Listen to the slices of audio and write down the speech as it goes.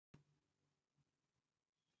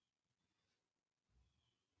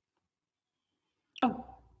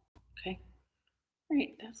Okay. All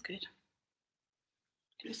right, that's good.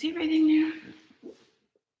 Can you see everything there?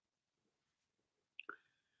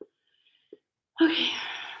 Okay.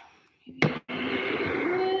 Maybe a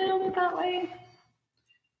little bit that way.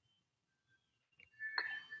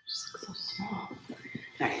 Just so small. All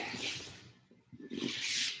right.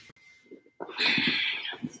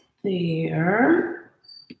 There.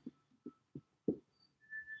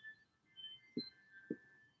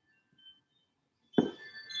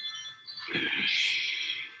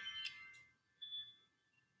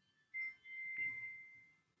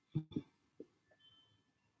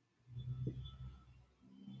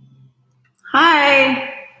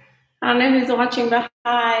 Hi. I don't know who's watching, but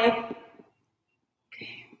hi.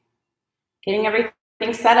 Okay. Getting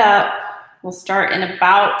everything set up. We'll start in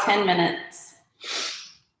about 10 minutes.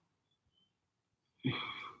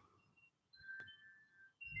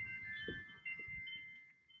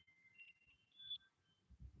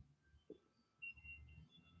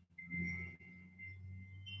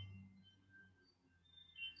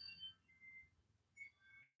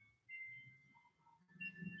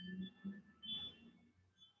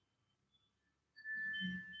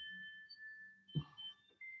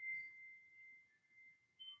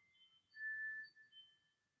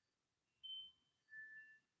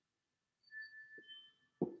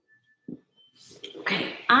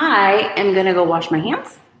 Okay, I am gonna go wash my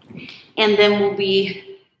hands, and then we'll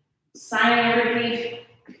be signing everybody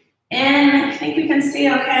in. I think we can see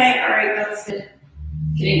okay. All right, that's good.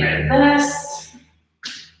 Getting rid of this.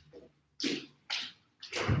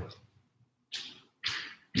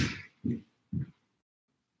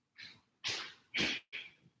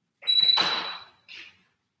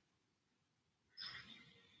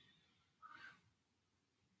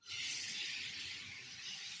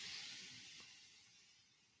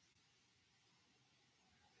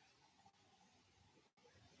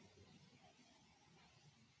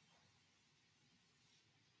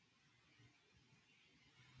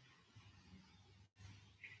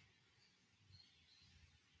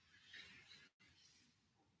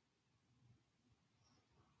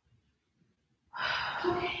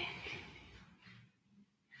 Okay.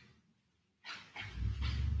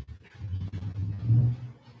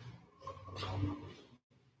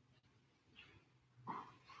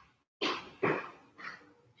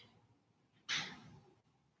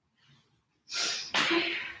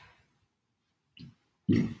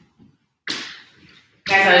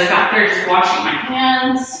 Guys, I was back there just washing my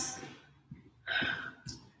hands.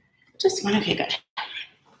 Just one, okay, good.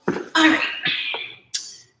 All right. I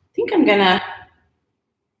think I'm gonna,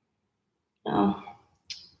 no,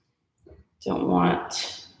 don't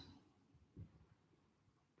want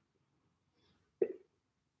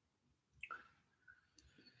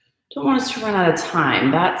us to run out of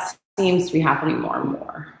time. That seems to be happening more and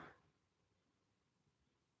more.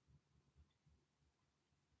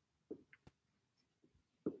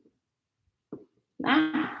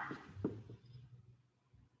 Ah.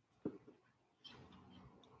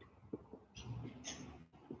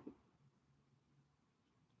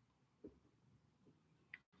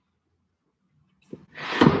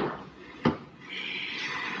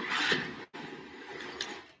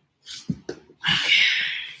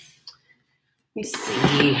 Let me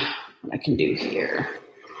see what I can do here.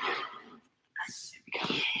 There we go.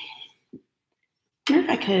 I wonder if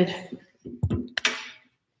I could.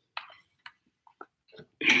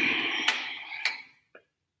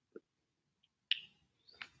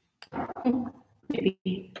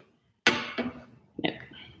 Maybe. Nope.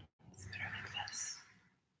 It's better like this.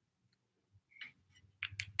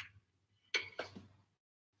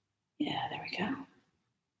 Yeah, there we go. Much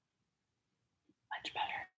better.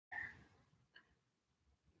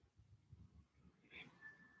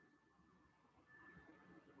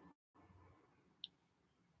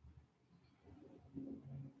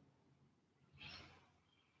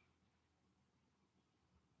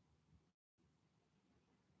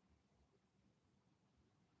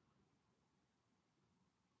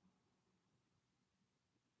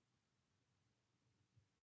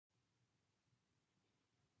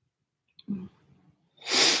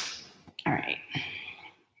 All right.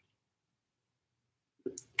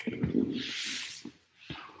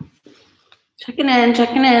 Checking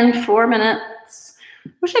in, 4 minutes.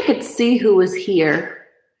 Wish I could see who was here.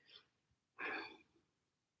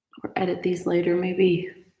 Or edit these later,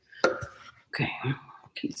 maybe. Okay, I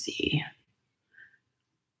can see.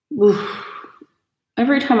 Oof.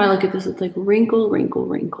 Every time I look at this, it's like wrinkle, wrinkle,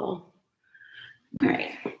 wrinkle. All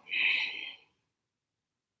right.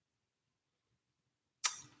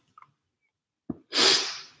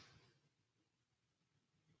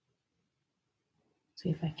 See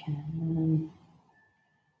if I can. I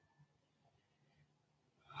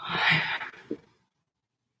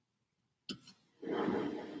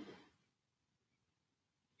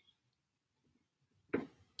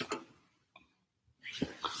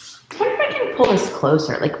wonder if I can pull this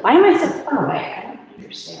closer. Like, why am I so far away? I don't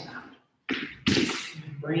understand that.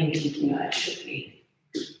 My brain thinking that I should be.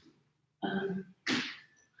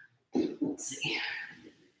 Let's see.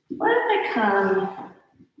 What if I come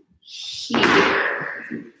here?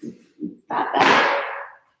 Is that better?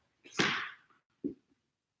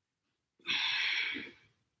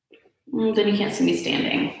 Then you can't see me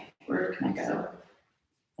standing. Where can I go?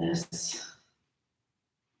 This.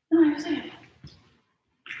 No, I was there.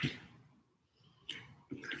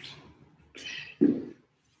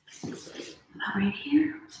 About right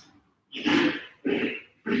here.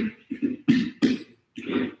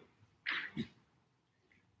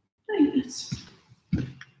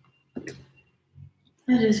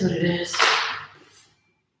 That is what it is.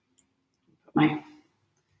 Put my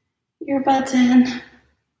earbuds in.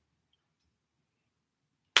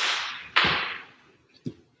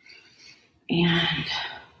 And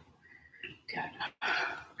good.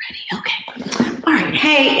 Ready. Okay. All right.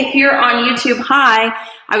 Hey, if you're on YouTube, hi.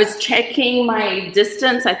 I was checking my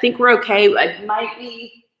distance. I think we're okay. It might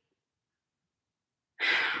be.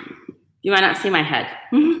 You might not see my head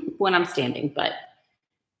when I'm standing, but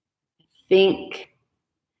I think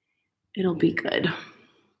it'll be good. All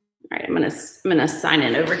right, I'm gonna sign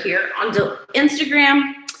in over here onto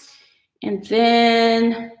Instagram, and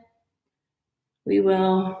then we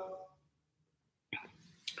will.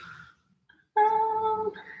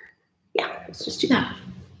 Yeah, let's just do that.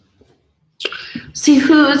 See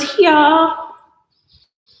who's here.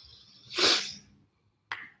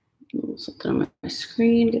 Something on my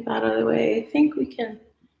screen. Get that out of the way. I think we can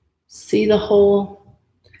see the whole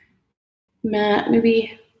mat.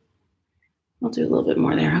 Maybe I'll do a little bit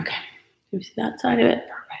more there. Okay. Can we see that side of it?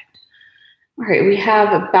 Perfect. All right, we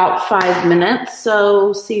have about 5 minutes,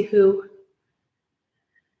 so see who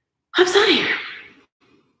hops on here.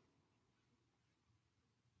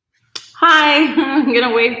 Hi, I'm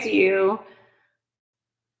gonna wave to you.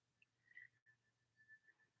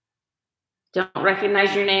 Don't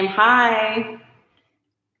recognize your name. Hi.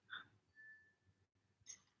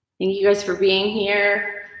 Thank you guys for being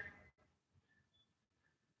here.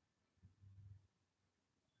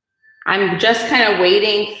 I'm just kind of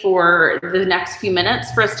waiting for the next few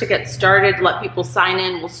minutes for us to get started, let people sign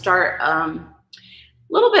in. We'll start a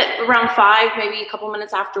little bit around 5, maybe a couple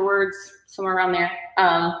minutes afterwards, somewhere around there.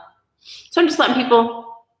 So I'm just letting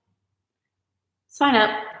people sign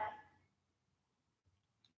up.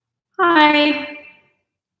 Hi,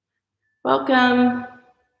 welcome.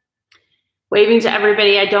 Waving to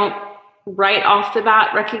everybody. I don't right off the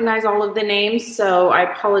bat recognize all of the names, so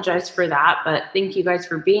I apologize for that, but thank you guys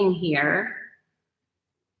for being here.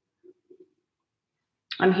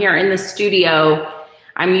 I'm here in the studio.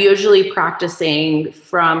 I'm usually practicing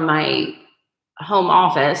from my home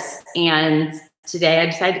office, and today I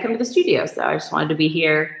decided to come to the studio, so I just wanted to be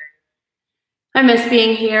here. I miss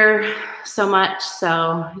being here so much, so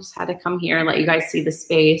I just had to come here and let you guys see the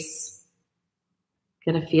space,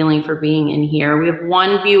 get a feeling for being in here. We have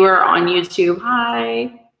 1 viewer on YouTube.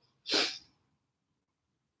 Hi.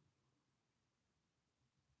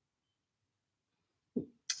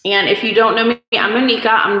 And if you don't know me, I'm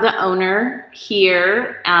Moniqua. I'm the owner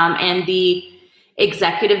here and the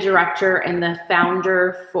executive director and the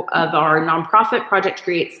founder of our nonprofit Project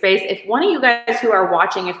Create Space. If one of you guys who are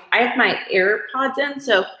watching, if I have my AirPods in,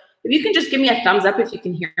 so if you can just give me a thumbs up if you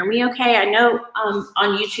can hear me okay. I know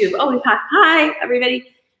on YouTube, oh, hi, everybody.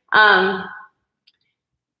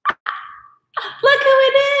 Look who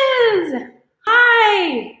it is.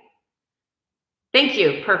 Hi. Thank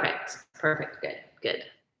you. Perfect. Perfect. Good. Good.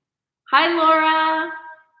 Hi, Laura.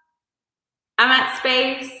 I'm at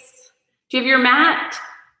Space. Do you have your mat?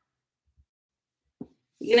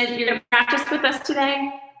 You're gonna practice with us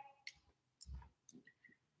today?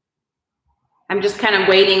 I'm just kind of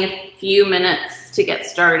waiting a few minutes to get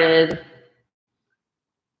started.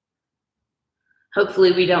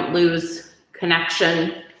 Hopefully we don't lose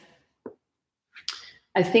connection.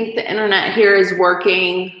 I think the internet here is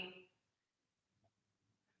working.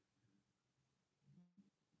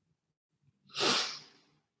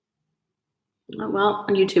 Oh, well,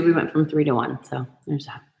 on YouTube we went from 3 to 1, so there's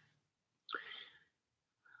that.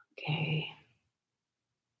 Okay.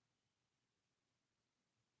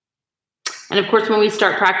 And of course, when we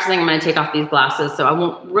start practicing, I'm going to take off these glasses, so I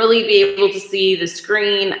won't really be able to see the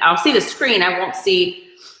screen. I'll see the screen. I won't see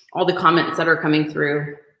all the comments that are coming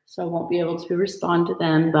through, so I won't be able to respond to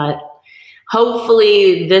them. But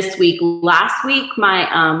hopefully this week. Last week my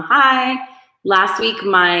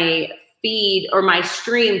feed or my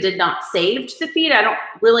stream did not save to the feed. I don't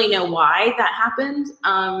really know why that happened,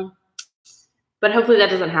 but hopefully that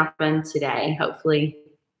doesn't happen today. Hopefully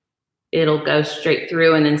it'll go straight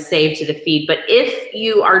through and then save to the feed. But if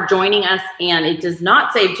you are joining us and it does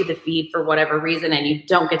not save to the feed for whatever reason and you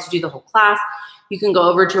don't get to do the whole class, you can go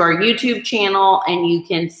over to our YouTube channel and you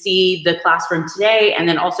can see the class from today, and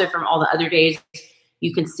then also from all the other days,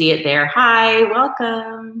 you can see it there. Hi,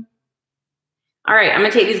 welcome. All right, I'm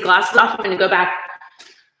gonna take these glasses off. I'm gonna go back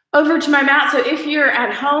over to my mat. So if you're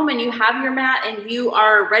at home and you have your mat and you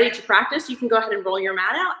are ready to practice, you can go ahead and roll your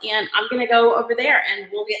mat out, and I'm gonna go over there and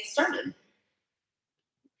we'll get started.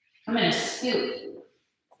 I'm gonna scoot.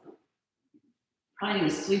 Probably need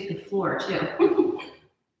to sweep the floor too.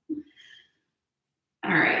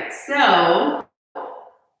 All right, so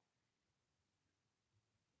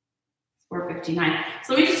 4:59.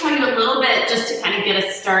 So let me just tell you a little bit just to kind of get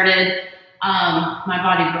us started. My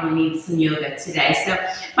body really needs some yoga today. So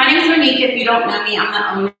my name is Moniqua. If you don't know me, I'm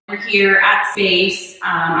the owner here at Space.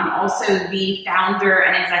 I'm also the founder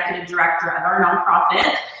and executive director of our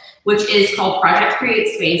nonprofit, which is called Project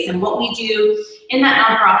Create Space. And what we do in that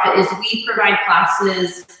nonprofit is we provide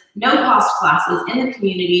classes, no-cost classes in the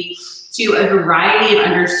community to a variety of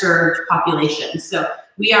underserved populations. So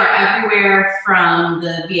we are everywhere from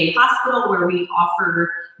the VA hospital, where we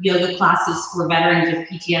offer yoga classes for veterans with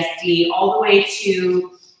PTSD, all the way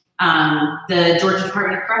to the Georgia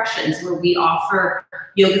Department of Corrections, where we offer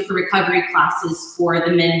yoga for recovery classes for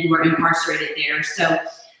the men who are incarcerated there. So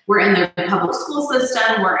we're in the public school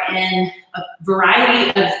system. We're in a variety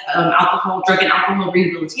of drug and alcohol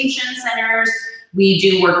rehabilitation centers. We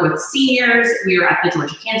do work with seniors. We are at the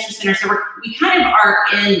Georgia Cancer Center. So we kind of are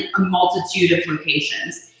in a multitude of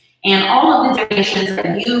locations. And all of the donations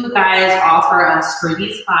that you guys offer us for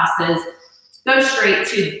these classes go straight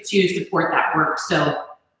to support that work. So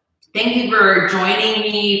thank you for joining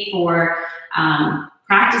me, for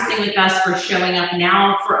practicing with us, for showing up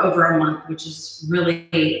now for over a month, which is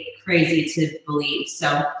really crazy to believe.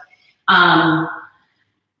 So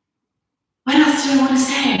what else do I want to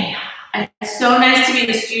say? It's so nice to be in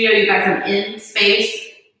the studio. You guys, I'm in Space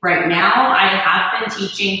right now. I have been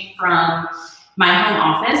teaching from my home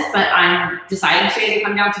office, but I'm decided today to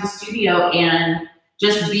come down to the studio, and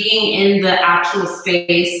just being in the actual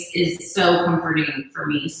space is so comforting for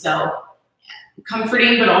me. So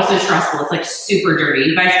comforting, but also stressful. It's like super dirty.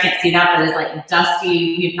 You guys can't see that, but it's like dusty.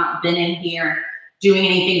 You've not been in here doing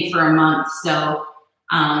anything for a month. So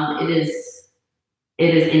it is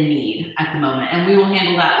in need at the moment, and we will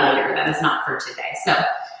handle that later. That is not for today. So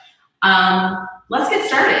let's get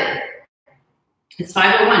started. It's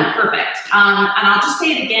 5:01, perfect. And I'll just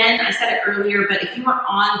say it again. I said it earlier, but if you are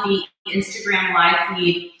on the Instagram live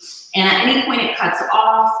feed and at any point it cuts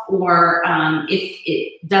off, or if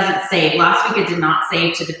it doesn't save, last week it did not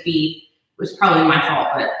save to the feed, which was probably my fault,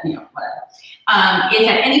 but you know, whatever. If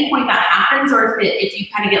at any point that happens, or if you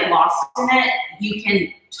kind of get lost in it, you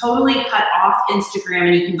can totally cut off Instagram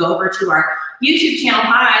and you can go over to our YouTube channel.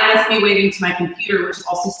 Hi, that's me waving to my computer, which is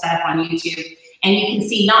also set up on YouTube. And you can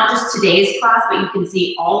see not just today's class, but you can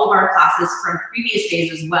see all of our classes from previous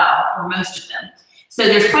days as well, or most of them. So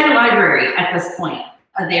there's quite a library at this point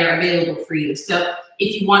there available for you. So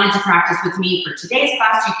if you wanted to practice with me for today's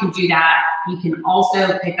class, you can do that. You can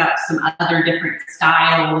also pick up some other different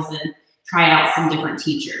styles and try out some different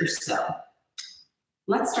teachers. So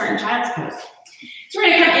let's start in child's pose. So we're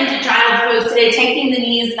gonna come into child's pose today, taking the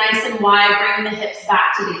knees nice and wide, bringing the hips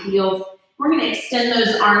back to the heels. We're gonna extend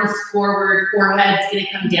those arms forward, forehead's gonna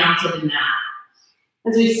come down to the mat.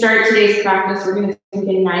 As we start today's practice, we're gonna take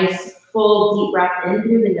a nice, full, deep breath in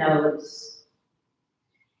through the nose,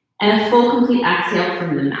 and a full, complete exhale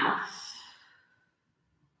from the mouth.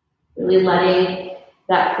 Really letting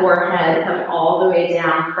that forehead come all the way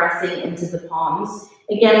down, pressing into the palms.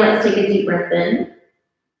 Again, let's take a deep breath in,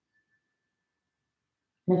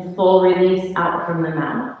 and a full release out from the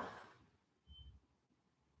mouth.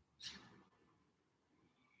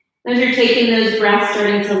 As you're taking those breaths,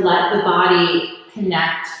 starting to let the body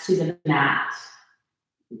connect to the mat.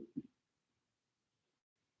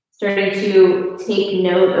 Starting to take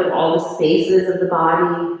note of all the spaces of the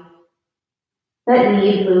body that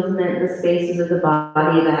need movement, the spaces of the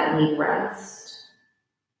body that need rest.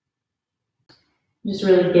 Just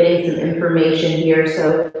really getting some information here,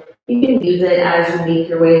 so you can use it as you make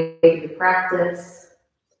your way through the practice,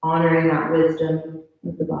 honoring that wisdom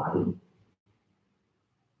of the body.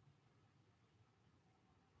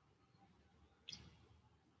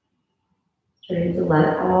 Starting to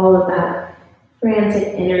let all of that frantic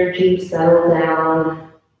energy settle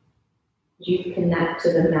down as you connect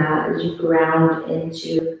to the mat, as you ground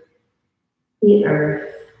into the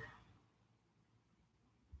earth.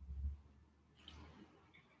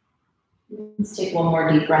 Let's take one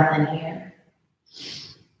more deep breath in here.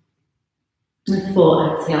 And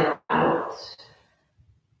full exhale out.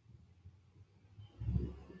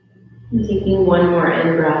 And taking one more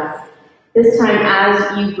in breath. This time,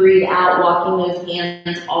 as you breathe out, walking those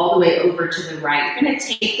hands all the way over to the right. You're going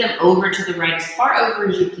to take them over to the right, as far over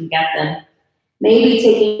as you can get them. Maybe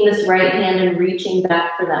taking this right hand and reaching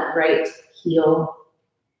back for that right heel.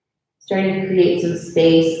 Starting to create some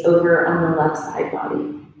space over on the left side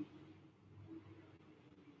body.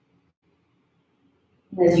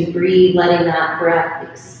 And as you breathe, letting that breath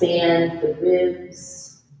expand the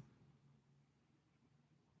ribs.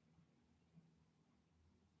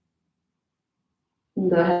 And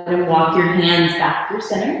go ahead and walk your hands back through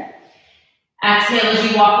center. Exhale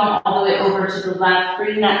as you walk them all the way over to the left.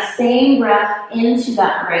 Bring that same breath into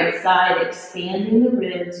that right side, expanding the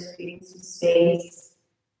ribs, creating some space.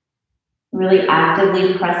 Really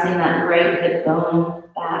actively pressing that right hip bone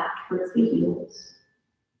back towards the heels.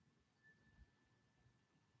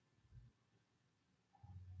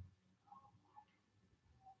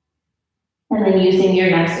 And then using your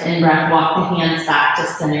next in-breath, walk the hands back to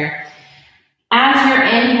center. As you're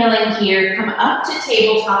inhaling here, come up to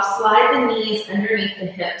tabletop, slide the knees underneath the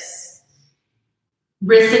hips.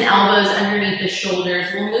 Wrists and elbows underneath the shoulders.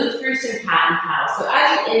 We'll move through some cat and cow. So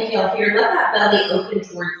as you inhale here, let that belly open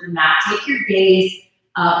towards the mat. Take your gaze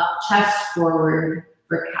up, chest forward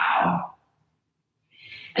for cow.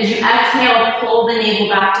 As you exhale, pull the navel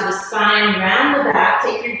back to the spine, round the back,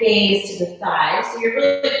 take your gaze to the thighs. So you're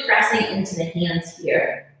really pressing into the hands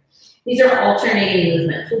here. These are alternating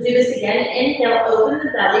movements. We'll do this again. Inhale, open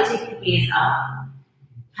the belly, take your gaze up.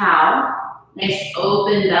 Cow. Nice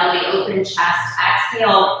open belly, open chest.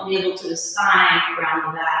 Exhale, navel to the spine,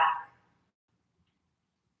 round the back.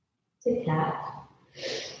 To cat.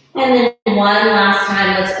 And then one last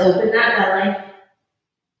time, let's open that belly.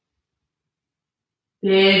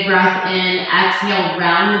 Big breath in, exhale,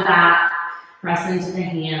 round the back, press into the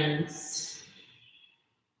hands.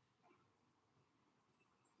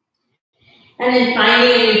 And then finding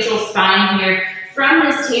a neutral spine here. From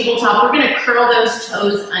this tabletop, we're gonna curl those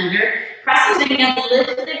toes under, press into the hands,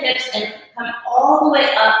 lift the hips, and come all the way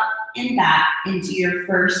up and back into your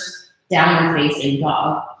first downward facing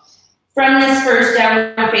dog. From this first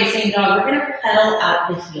downward facing dog, we're gonna pedal out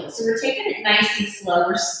the heel. So we're taking it nice and slow.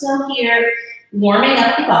 We're still here, warming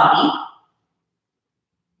up the body.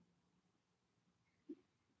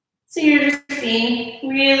 So you're just being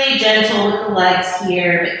really gentle with the legs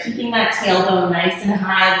here, but keeping that tailbone nice and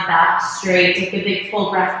high, the back straight. Take a big full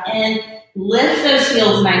breath in, lift those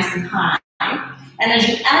heels nice and high. And as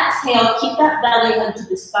you exhale, keep that belly hook to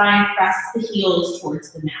the spine, press the heels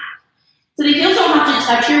towards the mat. So the heels don't have to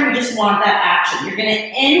touch here, we just want that action. You're gonna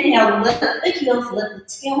inhale, lift the heels, lift the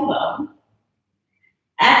tailbone.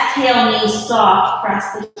 Exhale, knees soft,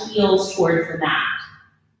 press the heels towards the mat.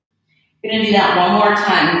 You're gonna do that one more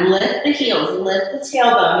time. Lift the heels, lift the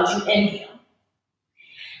tailbone as you inhale.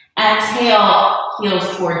 Exhale,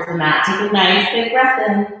 heels towards the mat. Take a nice big breath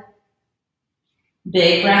in.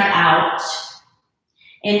 Big breath out.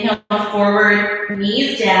 Inhale forward,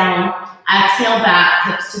 knees down. Exhale back,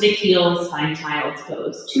 hips to the heels, find child's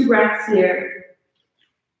pose. 2 breaths here.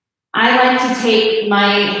 I like to take my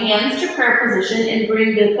hands to prayer position and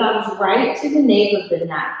bring the thumbs right to the nape of the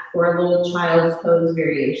neck for a little child's pose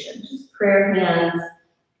variation. Just prayer hands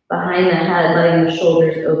behind the head, letting the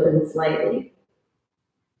shoulders open slightly.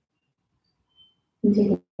 And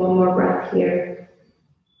take one more breath here.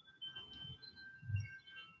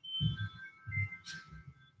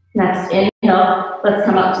 Next, inhale, let's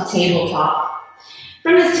come up to tabletop.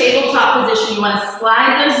 From this tabletop position, you want to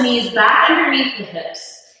slide those knees back underneath the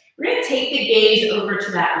hips. We're going to take the gaze over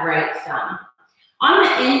to that right thumb. On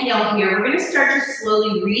the inhale here, we're going to start to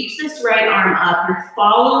slowly reach this right arm up. You're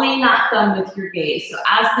following that thumb with your gaze. So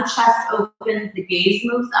as the chest opens, the gaze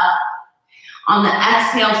moves up. On the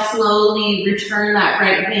exhale, slowly return that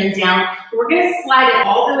right hand down. We're going to slide it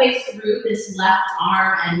all the way through this left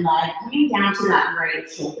arm and leg, coming down to that right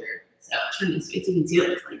shoulder. So turn this way so you can see what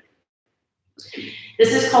it looks like.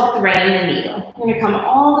 This is called threading the needle. You're going to come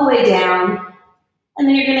all the way down, and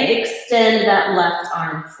then you're going to extend that left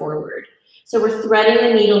arm forward. So we're threading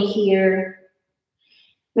the needle here,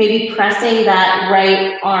 maybe pressing that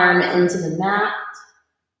right arm into the mat.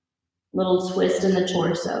 Little twist in the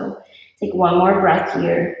torso. Take one more breath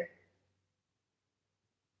here.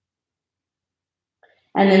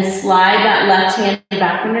 And then slide that left hand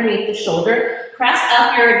back underneath the shoulder. Press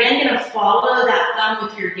up. You're again going to follow that thumb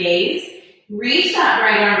with your gaze. Reach that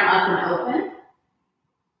right arm up and open.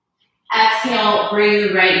 Exhale, bring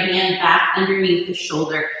the right hand back underneath the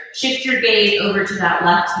shoulder. Shift your gaze over to that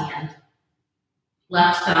left hand,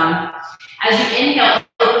 left thumb. As you inhale,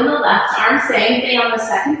 open the left arm. Same thing on the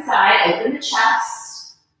second side. Open the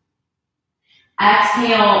chest.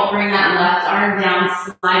 Exhale, bring that left arm down.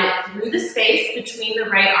 Slide it through the space between the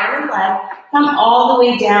right arm and leg. Come all the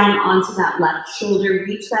way down onto that left shoulder.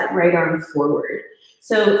 Reach that right arm forward.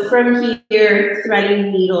 So from here,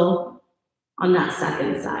 threading needle on that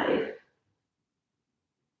second side.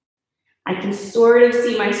 I can sort of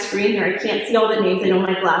see my screen here. I can't see all the names. I don't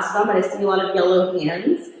have my glasses on, but I see a lot of yellow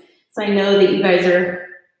hands. So I know that you guys are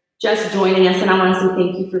just joining us, and I want to say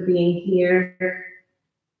thank you for being here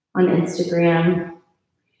on Instagram.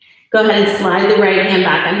 Go ahead and slide the right hand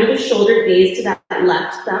back under the shoulder, gaze to that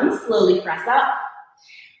left thumb, slowly press up.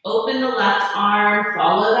 Open the left arm,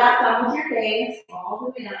 follow that thumb with your gaze, all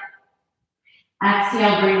the way up.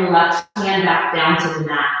 Exhale, bring the left hand back down to the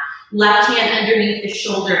mat. Left hand underneath the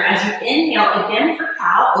shoulder. As you inhale, again for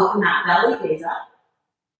cow, open that belly, gaze up.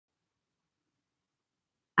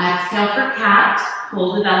 Exhale for cat,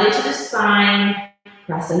 pull the belly to the spine,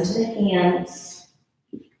 press into the hands.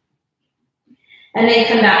 And then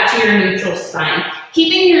come back to your neutral spine.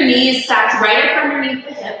 Keeping your knees stacked right up underneath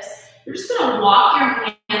the hips, you're just gonna walk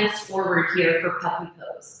your hands forward here for puppy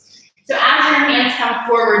pose. So as your hands come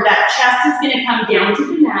forward, that chest is gonna come down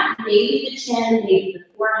to the mat, maybe the chin, maybe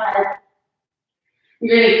the forehead.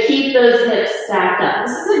 You're gonna keep those hips stacked up.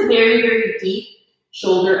 This is a very, very deep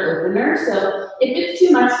shoulder opener. So if it's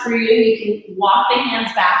too much for you, you can walk the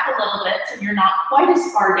hands back a little bit so you're not quite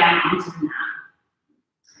as far down onto the mat.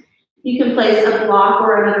 You can place a block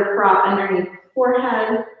or another prop underneath the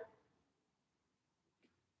forehead.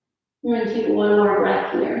 We're gonna take one more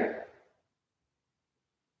breath here.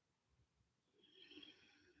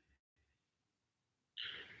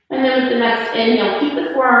 And then with the next inhale, keep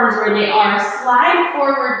the forearms where they are. Slide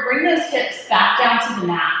forward, bring those hips back down to the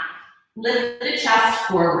mat. Lift the chest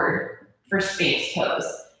forward for Sphinx pose.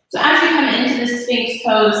 So as you come into the Sphinx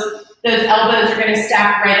pose, those elbows are going to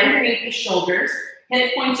stack right underneath the shoulders.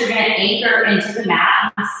 Hip points are going to anchor into the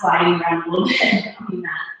mat. I'm sliding around a little bit on the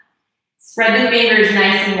mat. Spread the fingers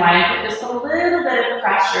nice and wide. Put just a little bit of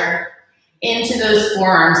pressure into those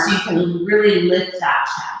forearms so you can really lift that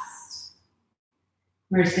chest.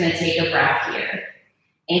 We're just going to take a breath here.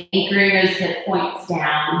 Anchoring those hip points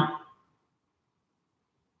down.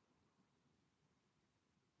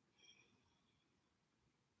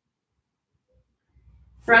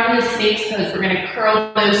 From the Sphinx pose, we're going to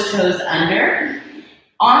curl those toes under.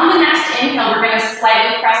 On the next inhale, we're going to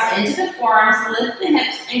slightly press into the forearms, lift the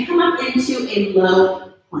hips, and come up into a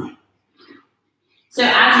low plank. So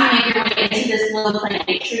as you make your way into this low plank,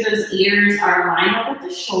 make sure those ears are lined up with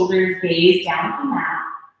the shoulders, gaze down at the mat.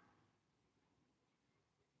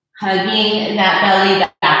 Hugging that belly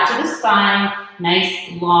back to the spine, nice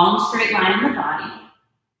long straight line in the body.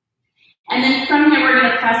 And then from here, we're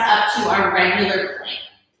going to press up to our regular plank.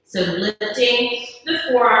 So lifting the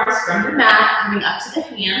forearms from the mat, coming up to the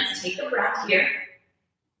hands. Take a breath here.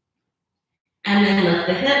 And then lift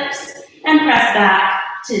the hips and press back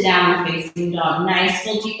to downward facing dog. Nice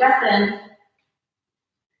full deep breath in.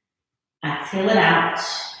 Exhale it out.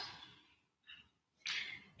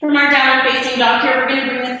 From our downward facing dog here, we're going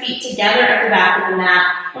to bring the feet together at the back of the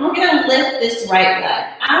mat. And we're going to lift this right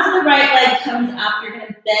leg. As the right leg comes up, you're going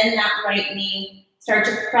to bend that right knee. Start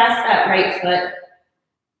to press that right foot.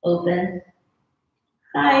 Open.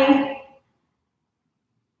 Hi.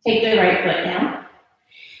 Take the right foot down.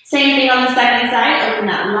 Same thing on the second side. Open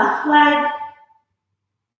that left leg.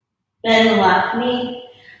 Bend the left knee.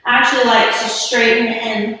 I actually like to straighten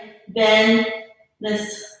and bend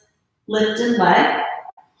this lifted leg.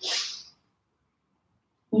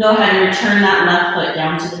 Go ahead and return that left foot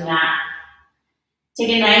down to the mat. Take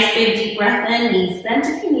a nice big deep breath in. Knees bent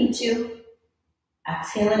if you need to.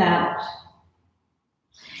 Exhale it out.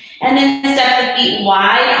 And then step the feet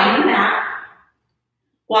wide on the mat.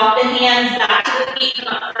 Walk the hands back to the feet,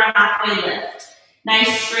 come up for a halfway lift.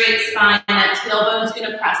 Nice straight spine. That tailbone's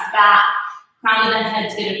going to press back. Crown of the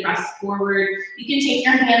head's going to press forward. You can take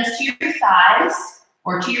your hands to your thighs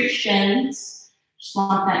or to your shins. Just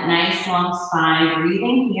want that nice long spine.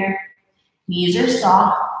 Breathing here. Knees are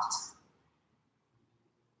soft.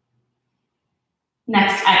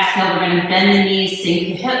 Next exhale, we're going to bend the knees,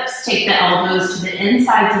 sink the hips, take the elbows to the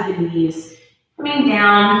insides of the knees, coming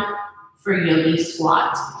down for yogi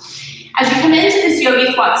squat. As you come into this yogi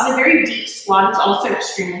squat, it's a very deep squat. It's also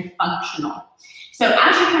extremely functional. So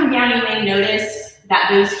as you come down, you may notice that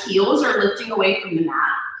those heels are lifting away from the mat.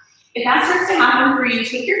 If that starts to happen for you,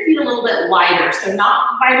 take your feet a little bit wider. So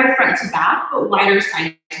not wider front to back, but wider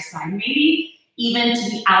side to side, maybe even to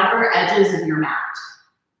the outer edges of your mat.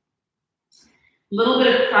 A little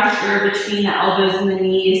bit of pressure between the elbows and the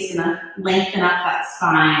knees, gonna lengthen up that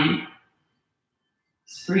spine.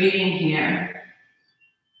 Just breathing here.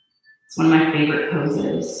 It's one of my favorite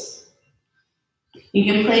poses. You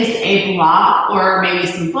can place a block or maybe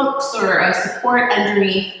some books or a support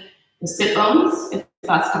underneath the sit bones if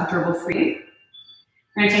that's comfortable for you.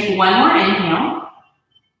 We're gonna take one more inhale.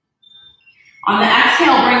 On the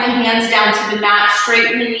exhale, bring the hands down to the mat,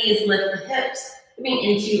 straighten the knees, lift the hips, moving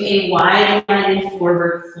into a wide-legged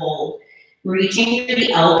forward fold, reaching through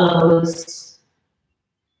the elbows.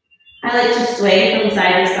 I like to sway from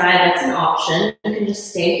side to side, that's an option. You can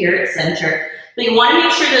just stay here at center. But you wanna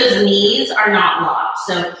make sure those knees are not locked.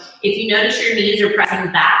 So if you notice your knees are pressing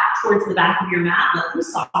back towards the back of your mat, let them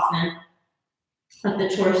soften. Let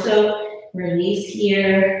the torso release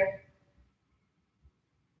here.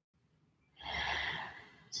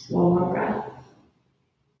 One more breath.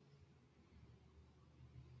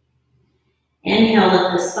 Inhale,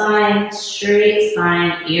 lift the spine, straight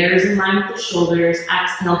spine, ears in line with the shoulders.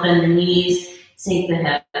 Exhale, bend the knees, sink the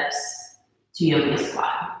hips to yoga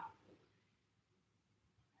squat.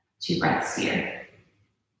 2 breaths here.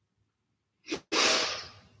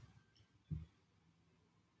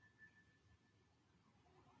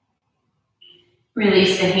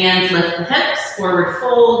 Release the hands, lift the hips, forward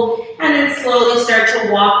fold, and then slowly start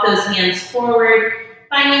to walk those hands forward,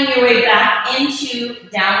 finding your way back into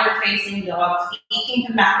downward facing dog. Feet can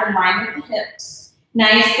come back in line with the hips.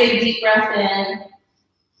 Nice big deep breath in.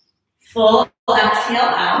 Full exhale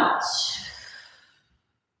out.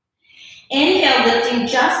 Inhale, lifting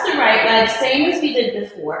just the right leg, same as we did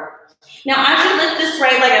before. Now as you lift this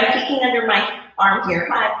right leg, I'm peeking under my arm here,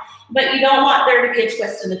 but you don't want there to be a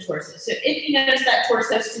twist in the torso. So if you notice that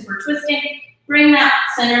torso is super twisting, bring that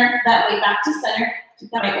weight back to center,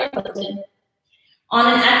 keep that right leg lifted. On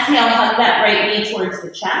an exhale, hug that right knee towards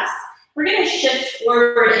the chest. We're gonna shift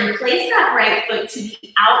forward and place that right foot to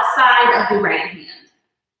the outside of the right hand.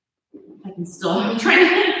 I'm trying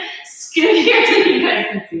to scoot here so you guys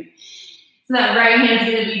can see. So that right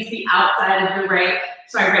hand's gonna be to the outside of the right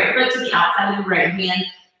foot to the outside of the right hand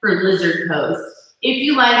for lizard pose. If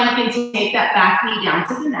you like, you can take that back knee down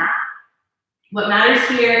to the mat. What matters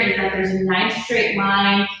here is that there's a nice straight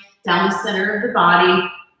line down the center of the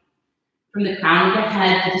body, from the crown of the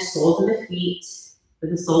head to the soles of the feet, to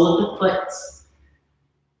the sole of the foot.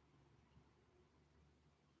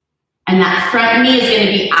 And that front knee is going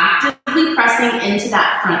to be actively pressing into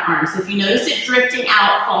that front arm. So if you notice it drifting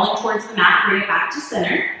out, falling towards the mat, bring it back to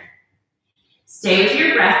center. Stay with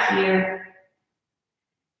your breath here.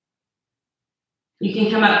 You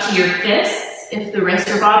can come up to your fists if the wrists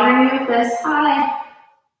are bothering you. Fists high.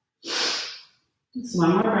 Just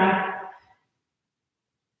one more breath.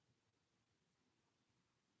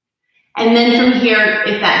 And then from here,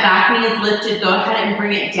 if that back knee is lifted, go ahead and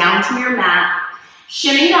bring it down to your mat.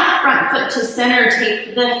 Shimmy that front foot to center.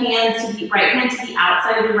 Take the hands to the right hand to the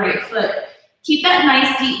outside of the right foot. Keep that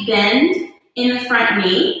nice deep bend in the front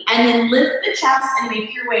knee, and then lift the chest and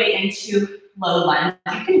make your way into low lunge.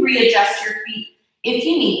 You can readjust your feet if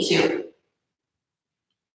you need to.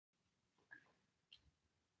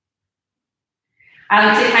 I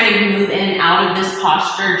like to kind of move in and out of this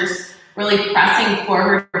posture, just really pressing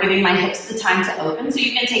forward, giving my hips the time to open, so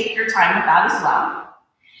you can take your time with that as well.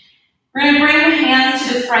 We're going to bring the hands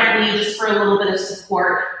to the front knee just for a little bit of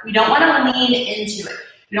support. We don't want to lean into it.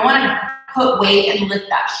 We don't want to put weight and lift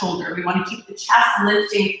that shoulder. We want to keep the chest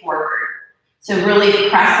lifting forward. So really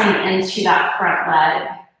pressing into that front leg.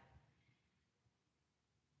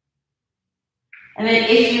 And then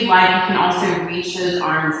if you like, you can also reach those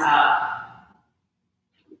arms up.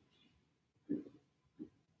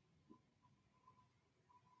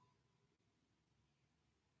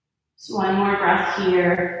 So one more breath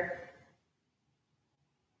here.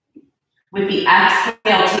 With the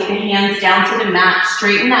exhale, take the hands down to the mat,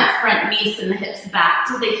 straighten that front knee, send the hips back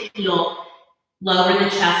to the heel, lower the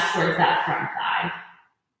chest towards that front thigh.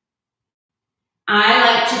 I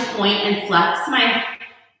like to point and flex my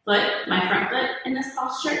front foot in this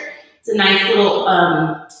posture. It's a nice little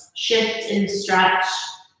shift and stretch.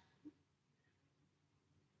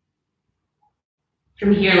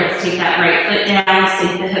 From here, let's take that right foot down,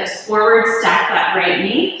 sink the hips forward, stack that right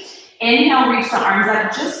knee. Inhale, reach the arms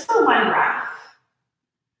up just for one breath.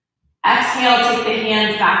 Exhale, take the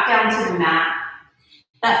hands back down to the mat.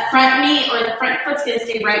 That front knee or the front foot's gonna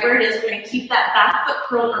stay right where it is. We're gonna keep that back foot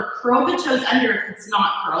curled or curl the toes under if it's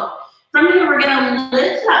not curled. From here, we're gonna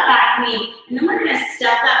lift that back knee, and then we're gonna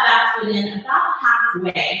step that back foot in about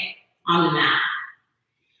halfway on the mat.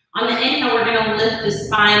 On the inhale, we're gonna lift the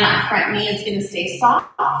spine. That front knee is gonna stay soft.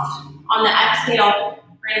 On the exhale,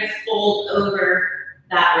 we're gonna fold over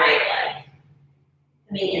that right leg.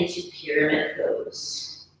 Coming into pyramid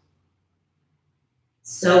pose.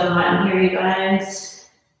 So hot in here, you guys.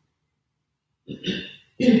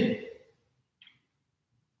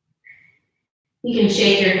 You can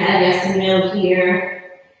shake your head yes and no here.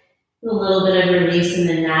 A little bit of release in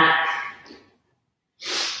the neck.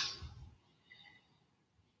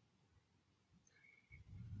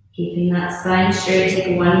 Keeping that spine straight.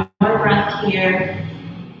 Take one more breath here.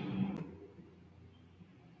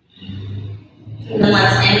 And then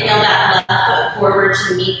let's inhale that left foot forward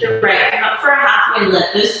to meet the right. Come up for a halfway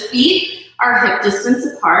lift. Those feet are hip distance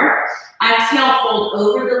apart. Exhale, fold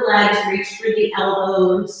over the legs, reach for the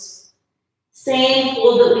elbows. Same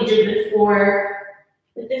fold that we did before,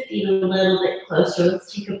 with the feet a little bit closer.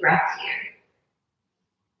 Let's take a breath here.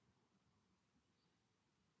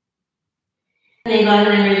 And then go ahead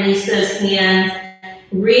and release those hands.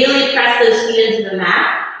 Really press those feet into the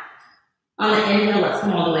mat. On the inhale, let's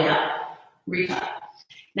come all the way up. Reach up.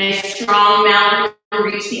 Nice strong mountain.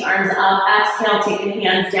 Reach the arms up. Exhale, take the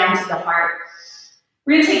hands down to the heart.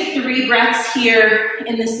 We're going to take 3 breaths here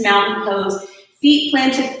in this mountain pose. Feet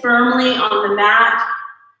planted firmly on the mat.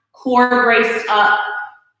 Core braced up.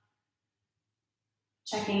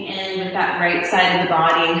 Checking in with that right side of the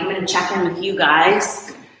body. I'm going to check in with you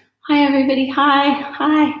guys. Hi, everybody. Hi.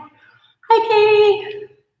 Hi. Hi, Katie.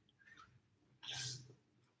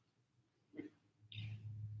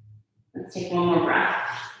 Let's take one more breath.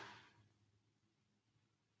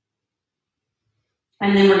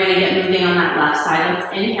 And then we're going to get moving on that left side.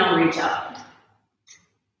 Let's inhale, reach up.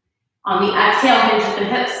 On the exhale, hinge at the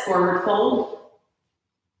hips, forward fold.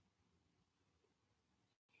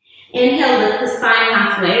 Inhale, lift the spine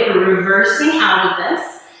halfway. We're reversing out of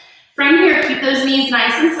this. From here, keep those knees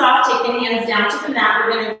nice and soft. Take the hands down to the mat.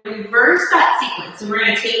 We're going to reverse that sequence. So we're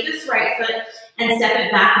going to take this right foot and step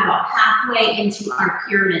it back about halfway into our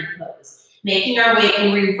pyramid pose, making our way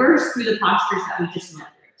in reverse through the postures that we just went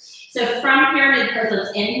through. So from pyramid pose,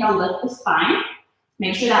 let's inhale, lift the spine.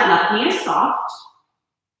 Make sure that left knee is soft.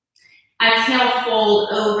 Exhale, fold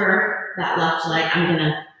over that left leg. I'm going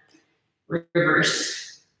to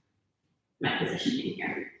reverse my position in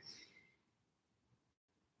here.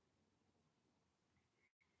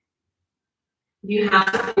 If you have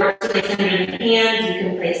support to place under the hands, you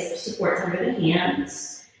can place supports under the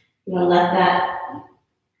hands. You want to let that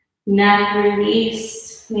neck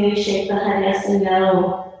release. Maybe shake the head yes and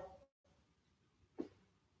no.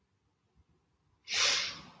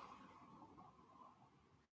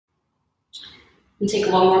 And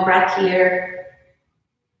take one more breath here.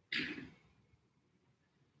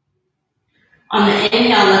 On the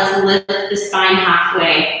inhale, let's lift the spine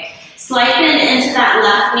halfway. Slight bend into that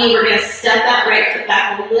left knee. We're going to step that right foot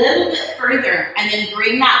back a little bit further and then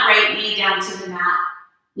bring that right knee down to the mat,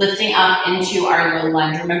 lifting up into our low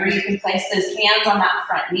lunge. Remember, you can place those hands on that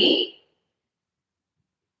front knee.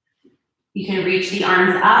 You can reach the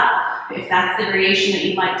arms up if that's the variation that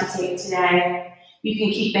you'd like to take today. You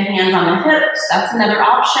can keep the hands on the hips. That's another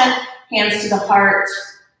option. Hands to the heart.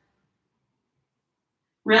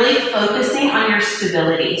 Really focusing on your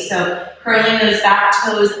stability. So curling those back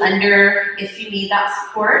toes under if you need that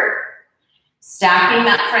support. Stacking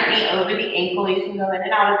that front knee over the ankle. You can go in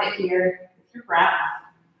and out of it here with your breath.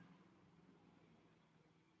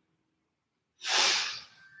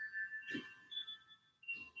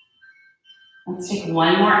 Let's take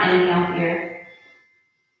one more inhale here.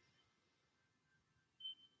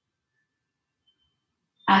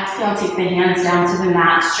 Exhale, take the hands down to the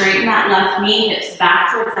mat. Straighten that left knee, hips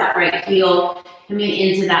back towards that right heel, coming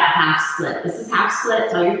into that half split. This is half split.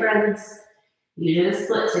 Tell your friends you did a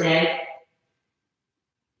split today.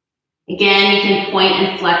 Again, you can point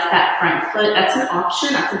and flex that front foot. That's an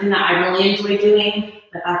option. That's something that I really enjoy doing,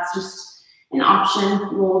 but that's just an option,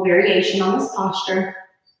 a little variation on this posture.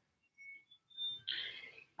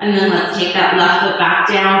 And then let's take that left foot back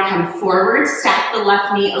down, come forward, stack the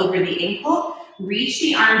left knee over the ankle. Reach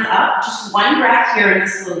the arms up, just one breath here in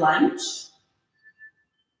this low lunge.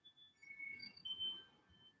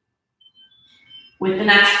 With the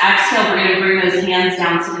next exhale, we're going to bring those hands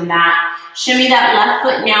down to the mat. Shimmy that left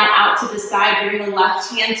foot now out to the side. Bring the left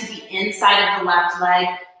hand to the inside of the left leg,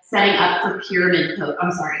 setting up for pyramid pose.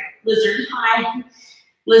 Lizard high,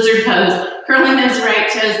 lizard pose. Curling those right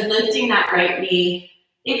toes, lifting that right knee.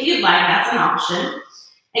 If you'd like, that's an option.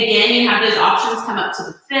 Again, you have those options, come up to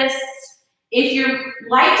the fists. If you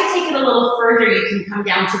like to take it a little further, you can come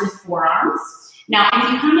down to the forearms. Now,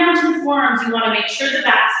 if you come down to the forearms, you want to make sure the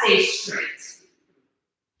back stays straight.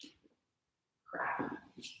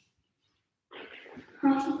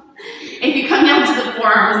 If you come down to the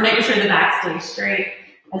forearms, make sure the back stays straight.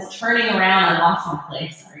 I was turning around, I lost my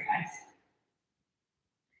place. Sorry, guys.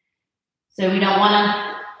 So we don't want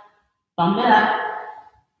to bump it up.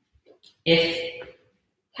 If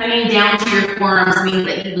coming down to your forearms means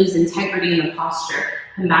that you lose integrity in the posture,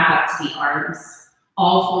 come back up to the arms.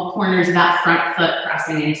 All four corners of that front foot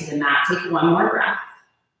pressing into the mat. Take one more breath.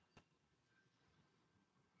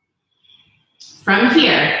 From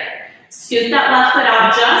here, scoot that left foot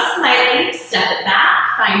out just slightly, step it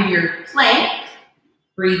back, find your plank,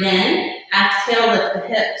 breathe in, exhale, lift the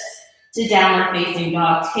hips to downward facing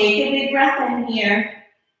dog. Take a big breath in here.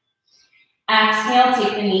 Exhale,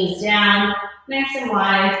 take the knees down, nice and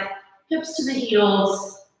wide, hips to the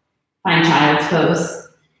heels, find child's pose.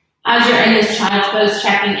 As you're in this child's pose,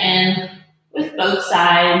 checking in with both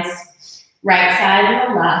sides, right side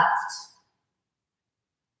and the left.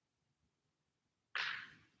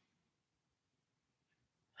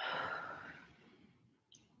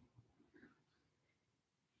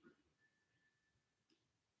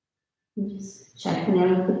 Just checking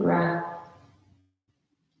in with the breath.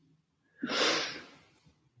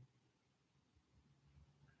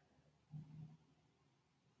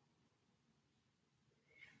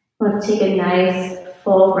 Let's take a nice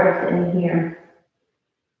full breath in here.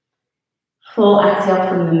 Full exhale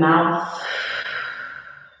from the mouth.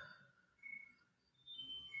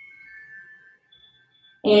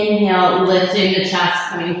 Inhale, lifting the chest,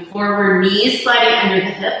 coming forward, knees sliding under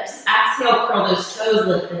the hips. Exhale, curl those toes,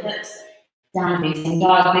 lift the hips. Down facing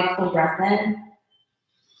dog, big full breath in.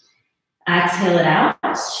 Exhale it out,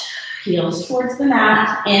 heels towards the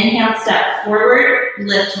mat. Inhale, step forward,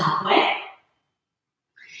 lift halfway.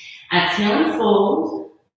 Exhale and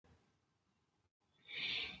fold.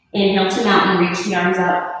 Inhale to mountain, reach the arms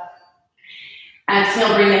up.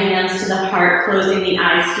 Exhale, bring the hands to the heart, closing the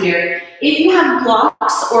eyes here. If you have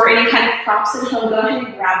blocks or any kind of props at home, go ahead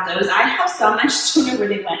and grab those. I have some, I just don't know where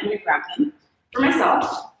they went. I'm going to grab them for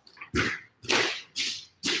myself.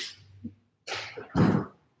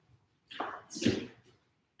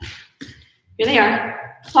 Here they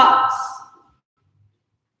are, blocks.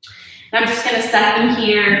 I'm just going to set them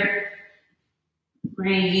here. We're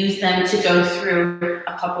going to use them to go through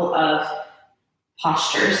a couple of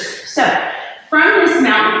postures. So, from this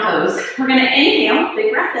mountain pose, we're going to inhale,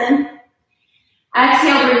 big breath in.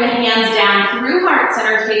 Exhale, bring the hands down through heart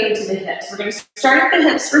center, take them to the hips. We're going to start at the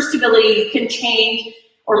hips for stability. You can change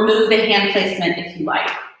or move the hand placement if you like.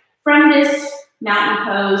 From this mountain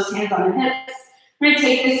pose, hands on the hips, we're going to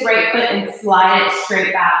take this right foot and slide it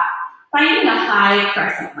straight back, finding a high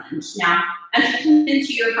crescent lunge. Now, as you come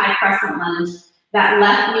into your high crescent lunge, that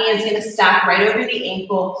left knee is going to stack right over the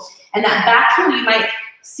ankle, and that back heel, you might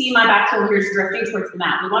see my back heel here is drifting towards the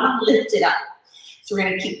mat. We want to lift it up. So we're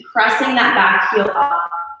going to keep pressing that back heel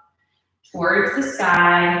up towards the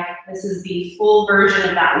sky. This is the full version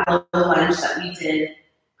of that low lunge that we did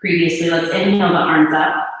previously. Let's inhale the arms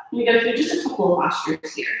up. We go through just a couple of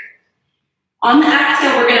postures here. On the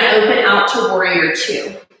exhale, we're going to open out to warrior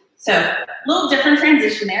two. So a little different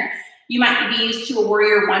transition there. You might be used to a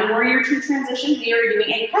warrior one, warrior two transition. We are doing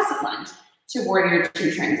a crescent lunge to warrior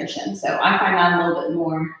two transition. So I find that a little bit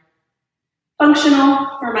more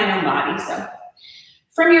functional for my own body. So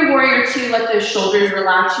from your warrior two, let those shoulders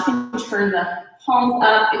relax. You can turn the palms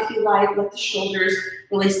up if you like. Let the shoulders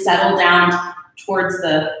really settle down towards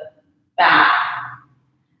the back.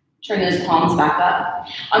 Turn those palms back up.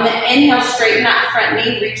 On the inhale, straighten that front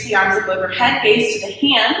knee, reach the arms up overhead, gaze to the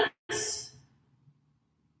hands.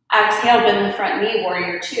 Exhale, bend the front knee,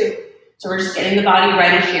 warrior two. So we're just getting the body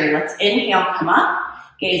ready here. Let's inhale, come up,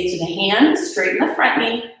 gaze to the hands, straighten the front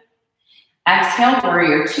knee. Exhale,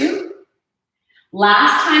 warrior two.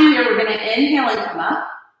 Last time here, we're going to inhale and come up.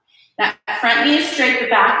 That front knee is straight, the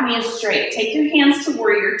back knee is straight. Take your hands to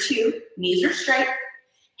warrior two, knees are straight.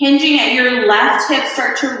 Hinging at your left hip,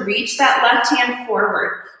 start to reach that left hand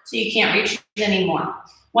forward so you can't reach it anymore.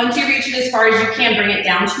 Once you reach it as far as you can, bring it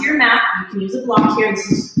down to your mat. You can use a block here. This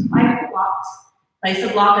is my blocks. Place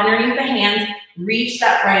a block underneath the hands. Reach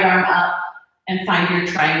that right arm up and find your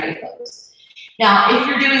triangle pose. Now, if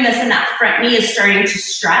you're doing this and that front knee is starting to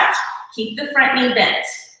stretch, keep the front knee bent,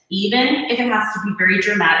 even if it has to be very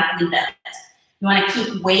dramatically bent. You want to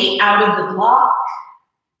keep weight out of the block,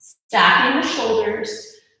 stacking the shoulders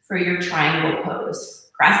for your triangle pose.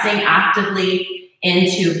 Pressing actively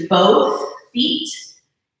into both feet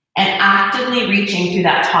and actively reaching through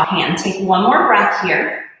that top hand. Take one more breath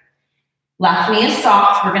here. Left knee is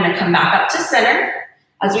soft. We're gonna come back up to center.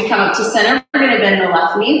 As we come up to center, we're gonna bend the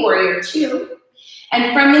left knee, warrior two.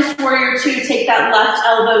 And from this warrior two, take that left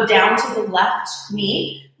elbow down to the left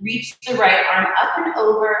knee, reach the right arm up and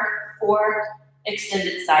over for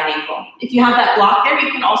extended side ankle. If you have that block there,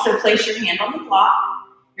 you can also place your hand on the block.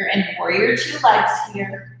 You're in warrior two legs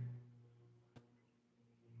here.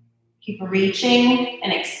 Keep reaching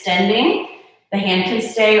and extending. The hand can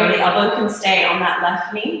stay or the elbow can stay on that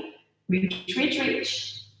left knee. Reach, reach,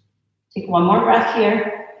 reach. Take one more breath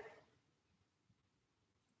here.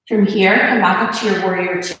 From here, come back up to your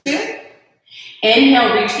warrior two.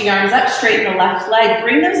 Inhale, reach the arms up, straighten the left leg.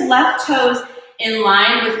 Bring those left toes in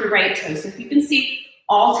line with the right toes. So if you can see,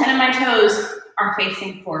 all 10 of my toes are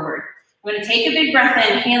facing forward. I'm gonna take a big breath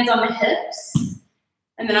in, hands on the hips,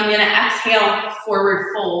 and then I'm gonna exhale, forward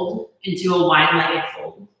fold, and do a wide-legged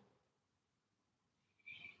fold.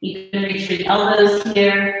 You can reach for the elbows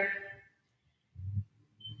here.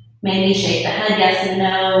 Maybe shake the head, yes and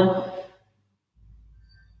no.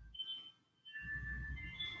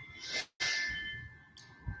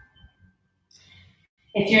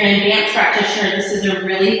 If you're an advanced practitioner, this is a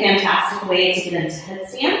really fantastic way to get into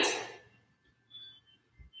headstand.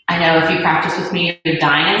 I know if you practice with me, you're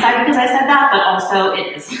dying inside because I said that, but also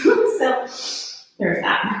it is. So there's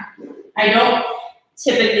that. I don't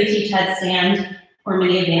typically teach headstand or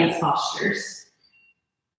many advanced postures,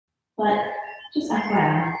 but just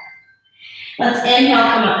FYI. Let's inhale,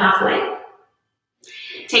 come up halfway.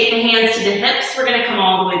 Take the hands to the hips. We're gonna come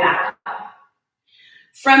all the way back up.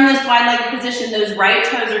 From this wide-legged position, those right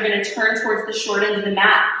toes are gonna turn towards the short end of the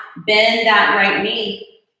mat. Bend that right knee,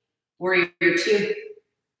 warrior two.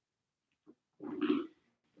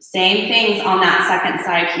 Same things on that second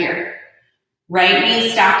side here. Right knee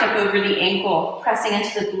stacked up over the ankle, pressing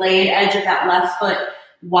into the blade edge of that left foot.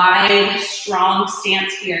 Wide, strong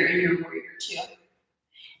stance here in your warrior two.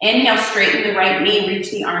 Inhale, straighten the right knee, reach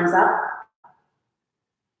the arms up.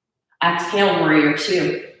 Exhale, warrior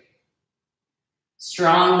two.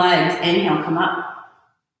 Strong legs, inhale, come up.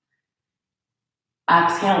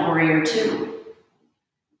 Exhale, warrior two.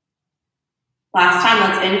 Last time,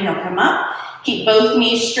 let's inhale, come up. Keep both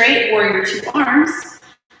knees straight, warrior two arms.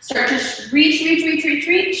 Start to reach, reach, reach, reach,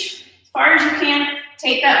 reach. As far as you can,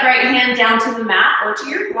 take that right hand down to the mat or to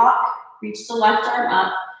your block. Reach the left arm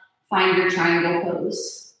up. Find your triangle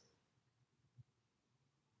pose.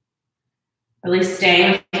 Really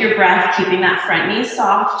staying with your breath, keeping that front knee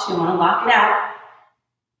soft. You don't want to lock it out.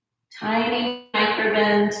 Tiny micro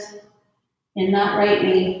bend in that right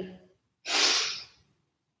knee.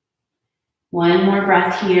 One more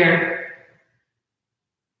breath here.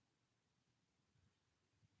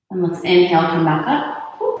 And let's inhale, come back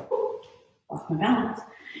up. Lost my balance.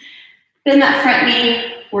 Bend that front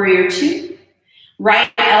knee, warrior two.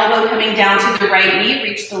 Right elbow coming down to the right knee.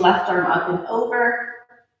 Reach the left arm up and over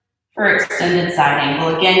for extended side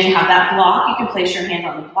angle. Again, you have that block. You can place your hand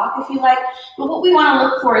on the block if you like. But what we want to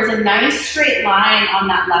look for is a nice straight line on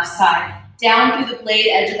that left side, down through the blade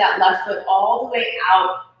edge of that left foot, all the way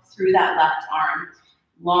out through that left arm.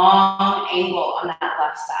 Long angle on that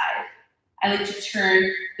left side. I like to turn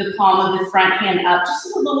the palm of the front hand up, just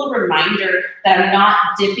as a little reminder that I'm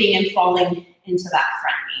not dipping and falling into that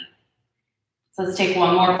front knee. So let's take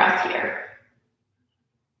one more breath here.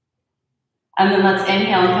 And then let's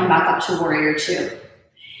inhale and come back up to warrior two.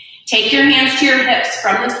 Take your hands to your hips.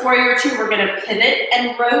 From this warrior two, we're gonna pivot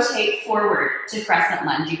and rotate forward to crescent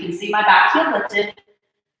lunge. You can see my back heel lifted.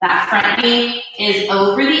 That front knee is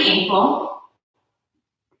over the ankle.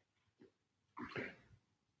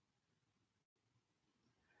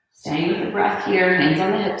 Staying with the breath here, hands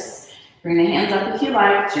on the hips. Bring the hands up if you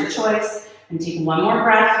like, it's your choice. And take one more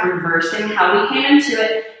breath, reversing how we came into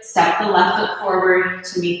it. Step the left foot forward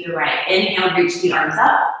to meet the right. Inhale, reach the arms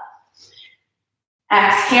up.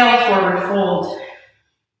 Exhale, forward fold.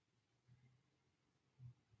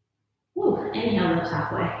 Ooh, inhale, lift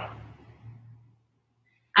halfway.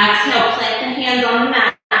 Exhale, plant the hands on the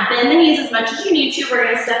mat. Bend the knees as much as you need to. We're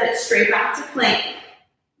gonna step it straight back to plank.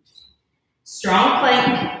 Strong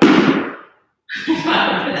plank.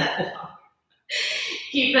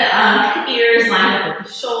 Keep the ears lined up with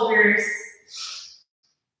the shoulders.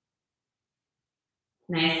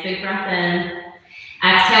 Nice big breath in.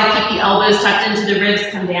 Exhale, keep the elbows tucked into the ribs,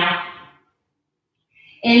 come down.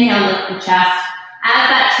 Inhale, lift the chest. As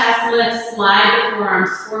that chest lifts, slide the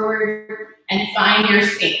forearms forward and find your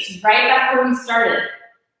Sphinx. Right back where we started,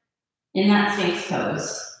 in that Sphinx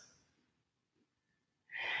pose.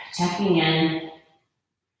 Checking in.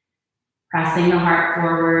 Pressing the heart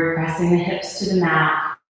forward, pressing the hips to the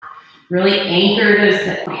mat. Really anchor those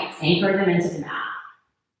hip points, anchor them into the mat.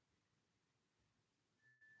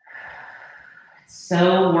 It's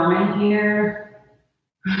so warm in here.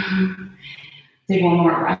 Take one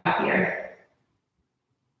more breath here.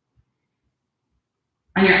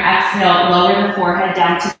 On your exhale, lower the forehead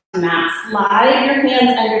down to the mat. Slide your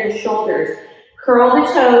hands under the shoulders. Curl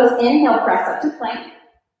the toes. Inhale, press up to plank.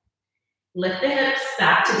 Lift the hips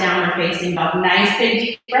back to downward facing dog. Nice big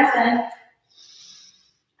deep breath in.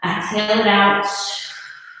 Exhale it out.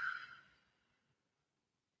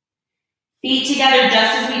 Feet together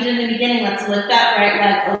just as we did in the beginning. Let's lift that right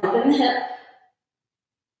leg, open the hip.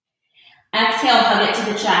 Exhale, hug it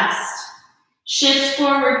to the chest. Shift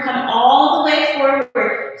forward, come all the way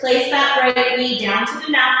forward. Place that right knee down to the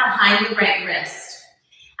mat behind the right wrist.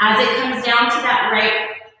 As it comes down to that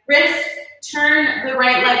right wrist, turn the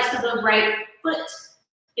right leg so the right foot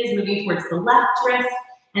is moving towards the left wrist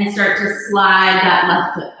and start to slide that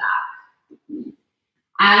left foot back.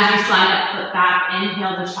 As you slide that foot back,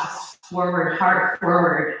 inhale the chest forward, heart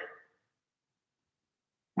forward.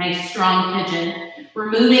 Nice strong pigeon.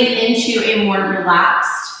 We're moving into a more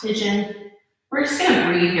relaxed pigeon. We're just gonna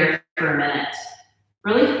breathe here for a minute.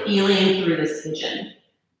 Really feeling through this pigeon.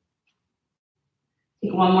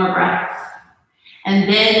 Take one more breath. And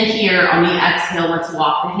then here on the exhale, let's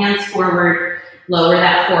walk the hands forward, lower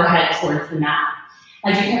that forehead towards the mat.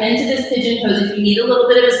 As you come into this pigeon pose, if you need a little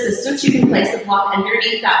bit of assistance, you can place the block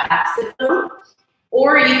underneath that back sit bone,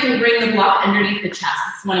 or you can bring the block underneath the chest.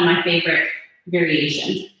 It's one of my favorite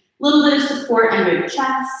variations. A little bit of support under the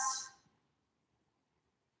chest.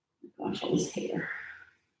 Gosh, all this hair.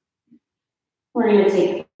 We're going to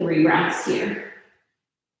take 3 breaths here.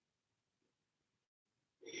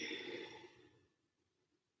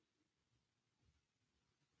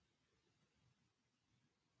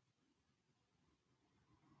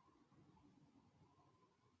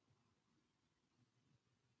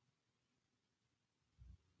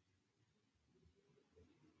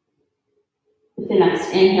 With the next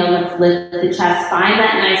inhale, let's lift the chest. Find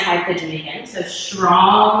that nice high pigeon again. So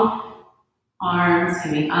strong arms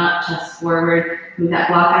coming up, chest forward. Move that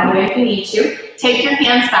block out of the way if you need to. Take your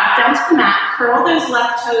hands back down to the mat. Curl those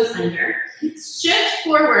left toes under. Shift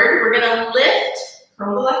forward. We're going to lift.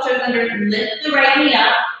 Curl the left toes under. Lift the right knee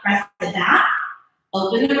up. Press the back.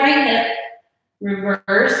 Open the right hip.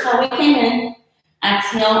 Reverse how we came in.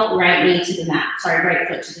 Exhale, right knee to the mat. Sorry, right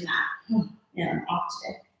foot to the mat. Yeah, I'm off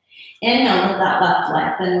today. Inhale, lift that left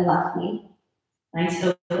leg, then the left knee. Nice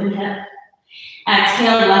open hip.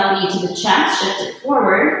 Exhale, left knee to the chest, shift it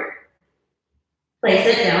forward. Place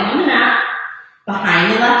it down on the mat,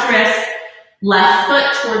 behind the left wrist. Left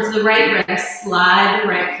foot towards the right wrist, slide the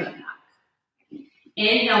right foot back.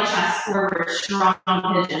 Inhale, chest forward, strong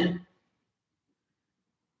pigeon.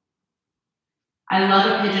 I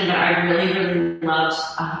love a pigeon, but I really, really love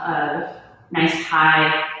a nice,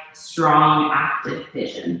 high, strong, active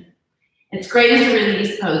pigeon. It's great as a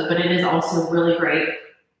release pose, but it is also really great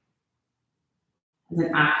as an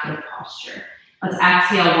active posture. Let's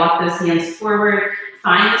exhale, walk those hands forward.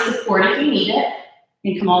 Find the support if you need it,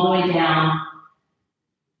 and come all the way down,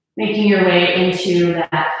 making your way into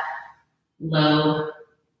that low,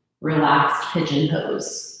 relaxed pigeon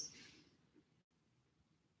pose.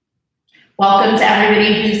 Welcome to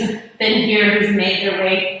everybody who's been here, who's made their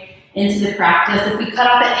way into the practice. If we cut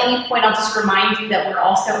off at any point, I'll just remind you that we're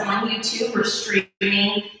also on YouTube. We're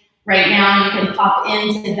streaming right now. You can pop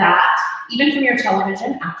into that, even from your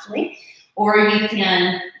television, actually, or you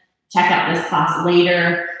can check out this class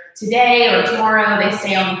later today or tomorrow. They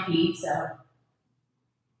stay on the feed, so.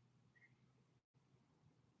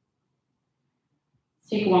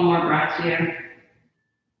 Take one more breath here.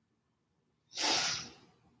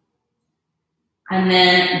 And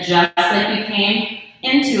then just like you came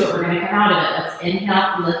into it, we're going to come out of it. Let's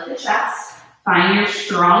inhale, lift the chest. Find your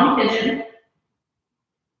strong pigeon.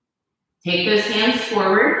 Take those hands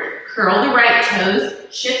forward. Curl the right toes.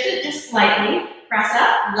 Shift it just slightly. Press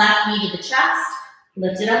up. Left knee to the chest.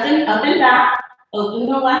 Lift it up and back. Open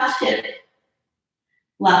the left hip.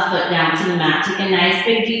 Left foot down to the mat. Take a nice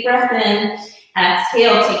big deep breath in.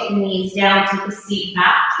 Exhale. Take the knees down. Take the seat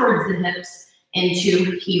back towards the hips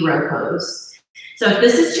into hero pose. So if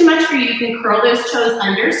this is too much for you, you can curl those toes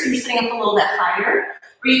under so you're sitting up a little bit higher,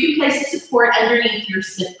 or you can place the support underneath your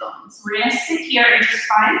sit bones. We're gonna sit here and just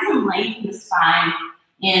find some length in the spine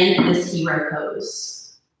in this hero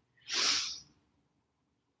pose.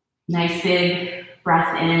 Nice big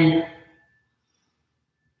breath in.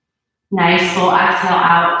 Nice full exhale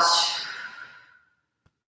out.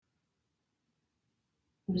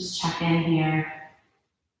 Just check in here.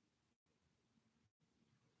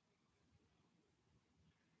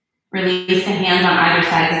 Release the hands on either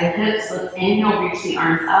side of the hips. Let's inhale, reach the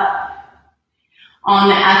arms up. On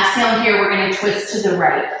the exhale here, we're going to twist to the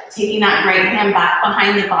right. Taking that right hand back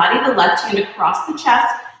behind the body, the left hand across the chest,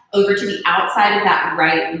 over to the outside of that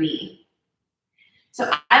right knee.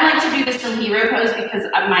 So I like to do this in hero pose because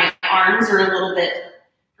my arms are a little bit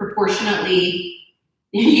proportionately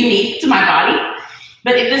unique to my body.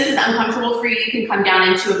 But if this is uncomfortable for you, you can come down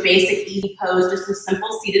into a basic easy pose, just a simple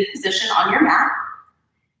seated position on your mat.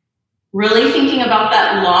 Really thinking about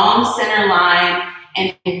that long center line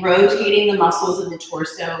and rotating the muscles of the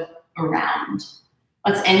torso around.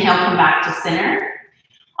 Let's inhale, come back to center.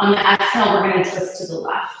 On the exhale, we're going to twist to the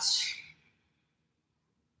left.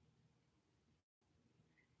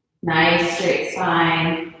 Nice straight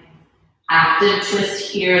spine. Active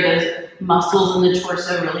twist here. Those muscles in the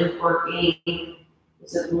torso really working.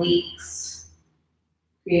 Those obliques.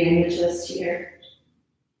 Creating the twist here.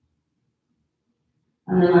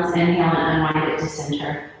 And then let's inhale and unwind it to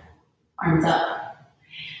center. Arms up.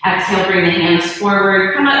 Exhale, bring the hands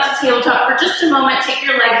forward. Come up to tabletop for just a moment. Take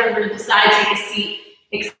your legs over to the side, take a seat.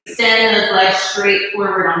 Extend those legs straight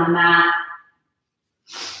forward on the mat.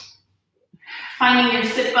 Finding your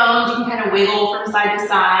sit bones, you can kind of wiggle from side to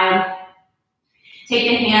side. Take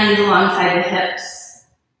the hands alongside the hips.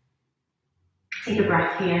 Take a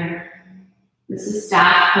breath here. This is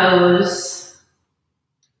staff pose.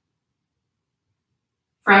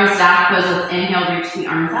 From staff pose, let's inhale, reach the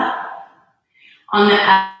arms up. On the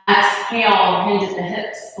exhale, hinge at the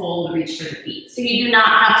hips, fold, reach for the feet. So you do not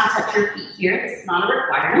have to touch your feet here. It's not a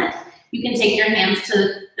requirement. You can take your hands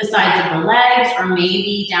to the sides of the legs or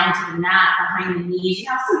maybe down to the mat behind the knees. You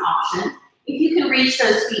have some options. If you can reach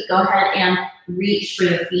those feet, go ahead and reach for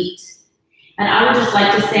the feet. And I would just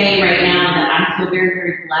like to say right now that I feel very,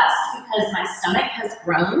 very blessed because my stomach has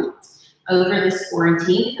grown over this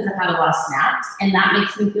quarantine because I've had a lot of snacks, and that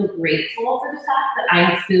makes me feel grateful for the fact that I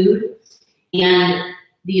have food and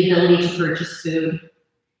the ability to purchase food.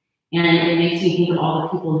 And it makes me think of all the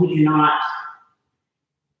people who do not,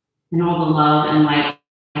 and all the love and light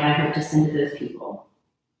that I hope to send to those people.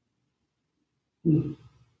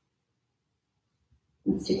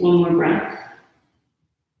 Let's take one more breath.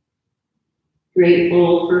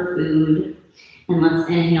 Grateful for food. And let's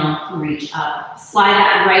inhale, reach up. Slide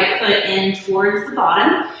that right foot in towards the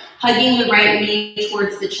bottom, hugging the right knee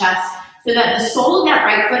towards the chest so that the sole of that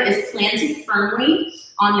right foot is planted firmly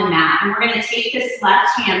on the mat. And we're going to take this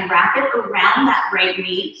left hand, wrap it around that right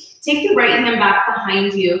knee, take the right hand back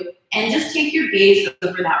behind you, and just take your gaze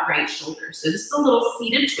over that right shoulder. So this is a little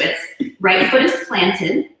seated twist. Right foot is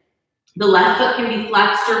planted. The left foot can be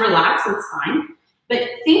flexed or relaxed, that's fine. But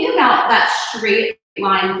think about that straight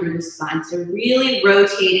line through the spine. So really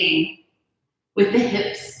rotating with the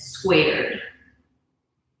hips squared.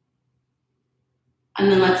 And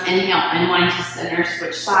then let's inhale, unwind to center,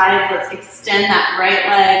 switch sides. Let's extend that right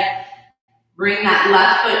leg. Bring that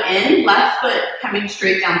left foot in, left foot coming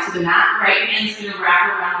straight down to the mat. Right hand's gonna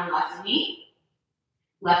wrap around the left knee.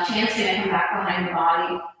 Left hand's gonna come back behind the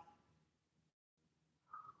body.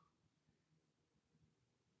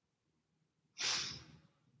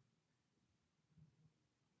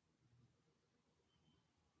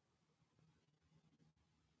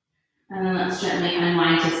 And then let's gently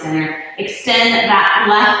unwind to center. Extend that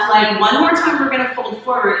left leg. One more time, we're gonna fold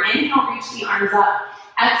forward. Inhale, reach the arms up.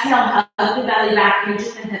 Exhale, hug the belly back, hinge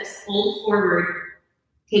at the hips, fold forward.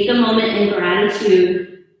 Take a moment in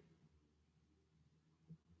gratitude.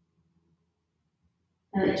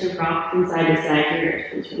 I like to rock from side to side here.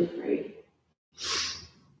 It feels really great.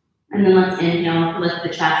 And then let's inhale, lift the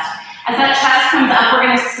chest. As that chest comes up, we're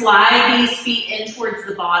gonna slide these feet in towards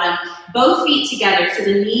the bottom. Both feet together, so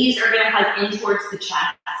the knees are gonna hug in towards the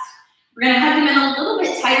chest. We're gonna hug them in a little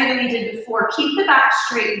bit tighter than we did before. Keep the back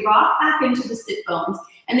straight, rock back into the sit bones.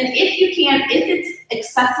 And then if you can, if it's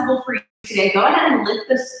accessible for you today, go ahead and lift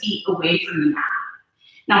those feet away from the mat.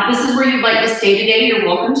 Now, if this is where you'd like to stay today, you're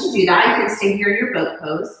welcome to do that. You can stay here in your boat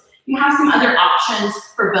pose. You have some other options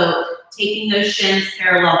for boat, taking those shins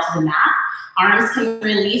parallel to the mat. Arms can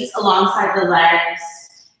release alongside the legs,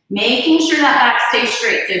 making sure that back stays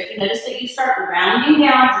straight. So if you notice that you start rounding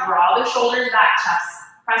down, draw the shoulders back, chest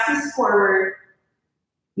presses forward.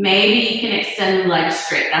 Maybe you can extend the legs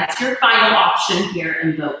straight. That's your final option here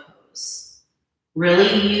in boat pose.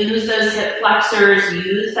 Really use those hip flexors,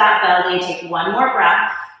 use that belly, take one more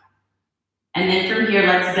breath. And then from here,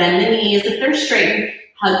 let's bend the knees. If they're straight,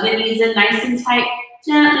 hug the knees in nice and tight.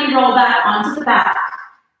 Gently roll back onto the back.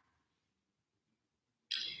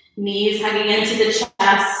 Knees hugging into the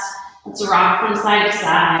chest. Let's rock from side to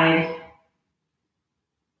side.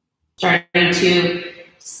 Starting to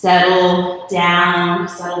Settle down,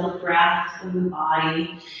 settle the breath in the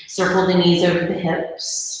body. Circle the knees over the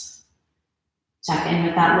hips. Check in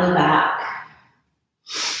with that low back.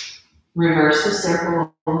 Reverse the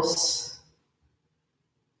circles.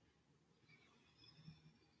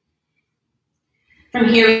 From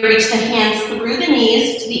here, reach the hands through the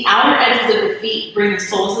knees to the outer edges of the feet. Bring the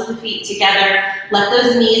soles of the feet together. Let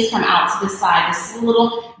those knees come out to the side. This is a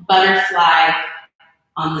little butterfly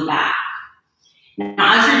on the back.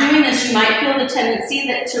 Now, as you're doing this, you might feel the tendency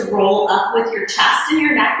to roll up with your chest and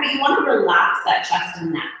your neck, but you want to relax that chest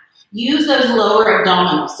and neck. Use those lower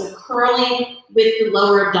abdominals, so curling with the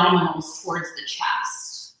lower abdominals towards the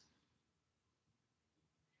chest.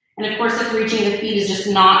 And of course, if reaching the feet is just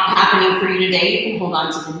not happening for you today, you can hold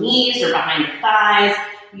on to the knees or behind the thighs.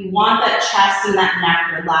 You want that chest and that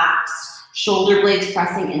neck relaxed, shoulder blades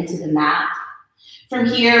pressing into the mat. From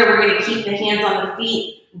here, we're going to keep the hands on the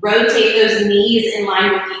feet, rotate those knees in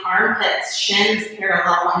line with the armpits, shins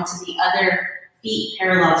parallel one to the other, feet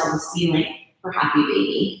parallel to the ceiling for happy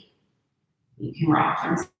baby. You can rock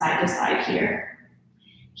from side to side here,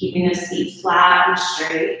 keeping those feet flat and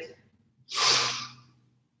straight.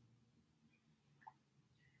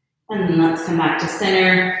 And then let's come back to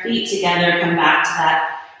center, feet together, come back to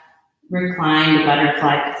that reclined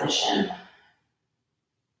butterfly position.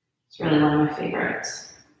 It's really one of my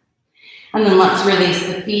favorites. And then let's release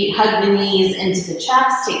the feet, hug the knees into the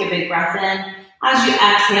chest, take a big breath in. As you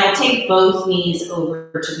exhale, take both knees over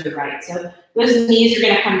to the right. So those knees are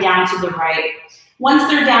gonna come down to the right. Once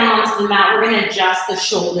they're down onto the mat, we're gonna adjust the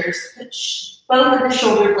shoulders, push both of the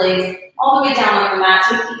shoulder blades all the way down on the mat,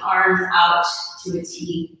 take the arms out to a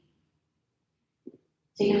T.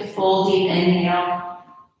 Take a full deep inhale.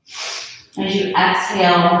 As you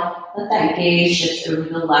exhale, let that gaze shift over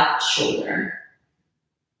the left shoulder.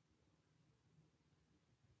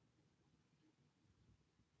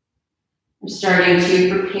 We're starting to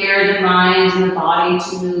prepare the mind and the body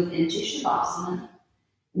to move into Shavasana,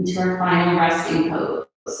 into our final resting pose.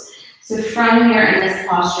 So from here in this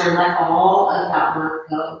posture, let all of that work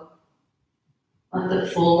go. Let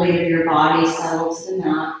the full weight of your body settle to the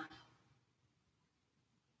mat.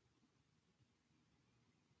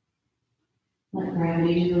 Let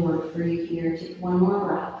gravity do the work for you here. Take one more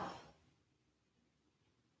breath.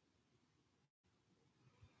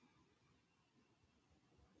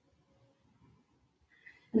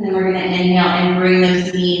 And then we're going to inhale and bring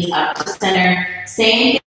those knees up to center.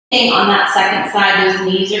 Same thing on that second side. Those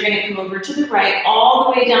knees are going to come over to the right, all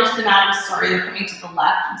the way down to the mat. I'm sorry, they're coming to the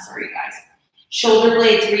left. I'm sorry, you guys. Shoulder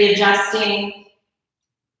blades readjusting.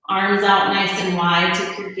 Arms out nice and wide.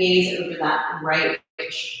 Take your gaze over that right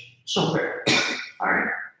shoulder.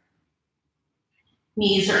 Sorry.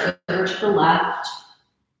 Knees are over to the left.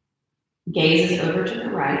 Gaze is over to the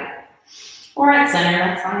right. Or at center,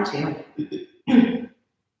 that's fine too.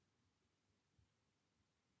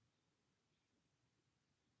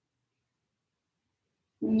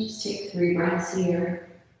 Let me just take 3 breaths here.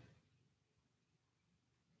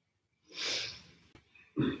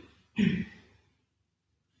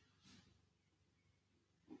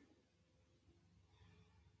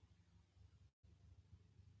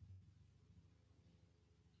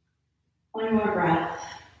 One more breath.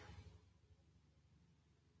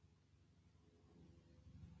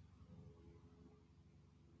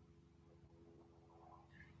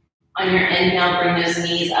 On your inhale, bring those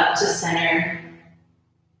knees up to center.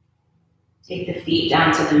 Take the feet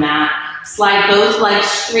down to the mat. Slide both legs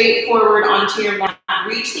straight forward onto your mat.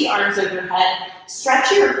 Reach the arms overhead.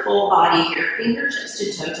 Stretch your full body here, fingertips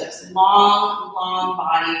to toe tips. Long, long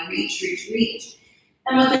body. Reach, reach, reach.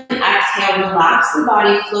 And with an exhale, relax the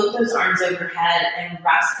body, float those arms overhead, and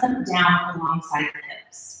rest them down alongside the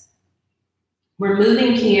hips. We're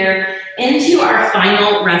moving here into our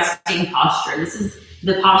final resting posture. This is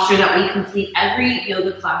the posture that we complete every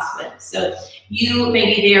yoga class with. So you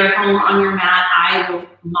may be there home on your mat. I will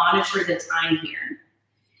monitor the time here.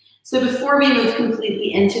 So before we move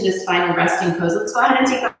completely into this final resting pose, let's go ahead and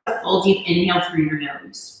take a full deep inhale through your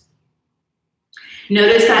nose.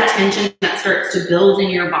 Notice that tension that starts to build in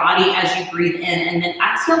your body as you breathe in, and then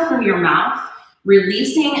exhale from your mouth,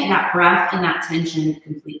 releasing that breath and that tension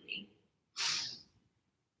completely.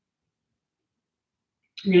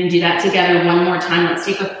 We're going to do that together one more time. Let's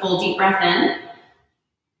take a full deep breath in.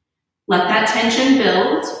 Let that tension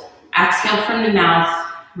build. Exhale from the mouth,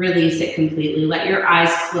 release it completely. Let your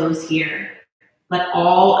eyes close here. Let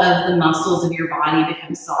all of the muscles of your body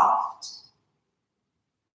become soft.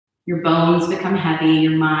 Your bones become heavy,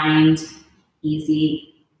 your mind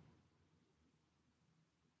easy.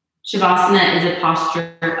 Shavasana is a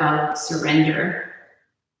posture of surrender.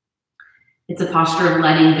 It's a posture of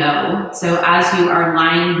letting go. So as you are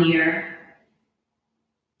lying here,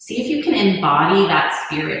 see if you can embody that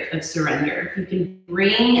spirit of surrender. If you can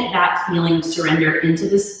bring that feeling of surrender into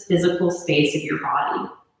this physical space of your body.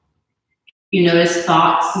 If you notice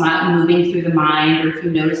thoughts not moving through the mind, or if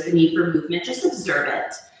you notice the need for movement, just observe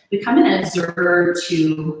it. Become an observer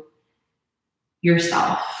to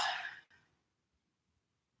yourself.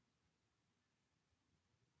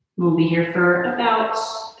 We'll be here for about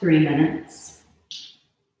 3 minutes.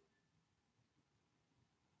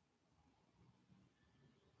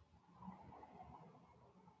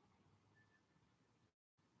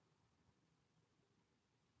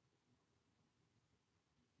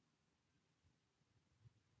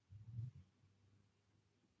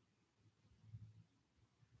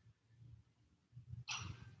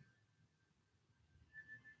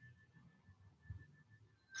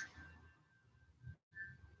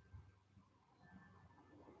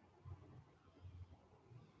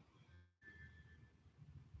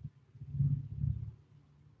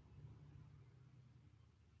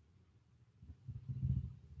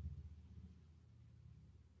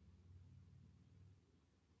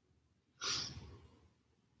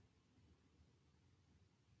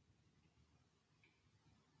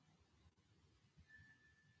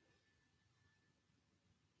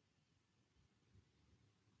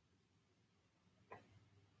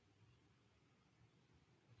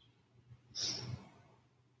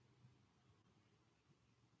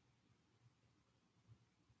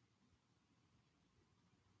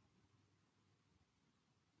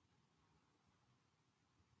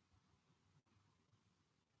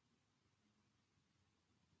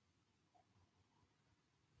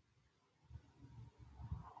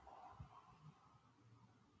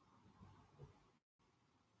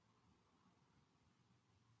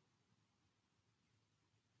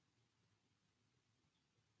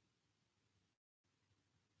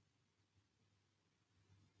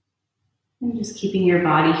 And just keeping your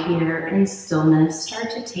body here in stillness, start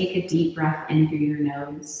to take a deep breath in through your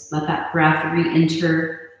nose. Let that breath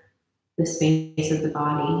re-enter the space of the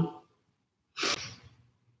body.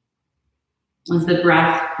 As the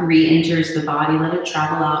breath re-enters the body, let it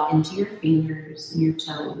travel out into your fingers and your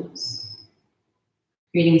toes,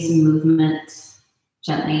 creating some movement,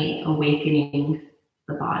 gently awakening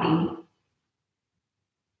the body.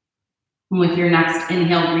 And with your next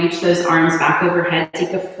inhale, reach those arms back overhead.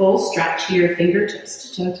 Take a full stretch here, fingertips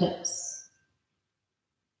to toe tips.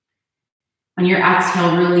 On your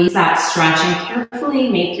exhale, release that stretch and carefully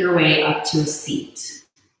make your way up to a seat.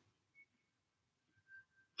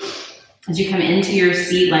 As you come into your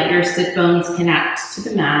seat, let your sit bones connect to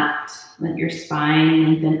the mat. Let your spine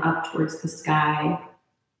lengthen up towards the sky.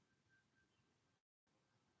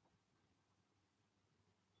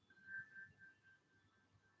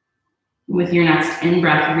 With your next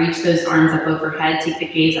in-breath, reach those arms up overhead. Take the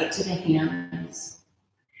gaze up to the hands.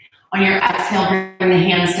 On your exhale, bring the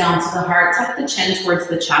hands down to the heart. Tuck the chin towards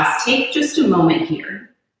the chest. Take just a moment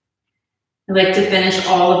here. I like to finish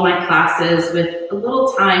all of my classes with a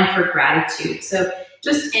little time for gratitude. So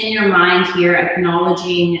just in your mind here,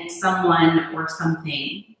 acknowledging someone or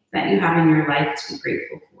something that you have in your life to be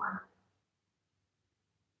grateful for.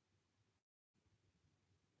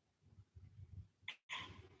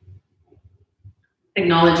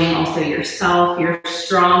 Acknowledging also yourself, your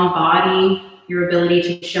strong body, your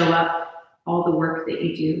ability to show up, all the work that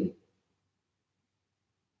you do.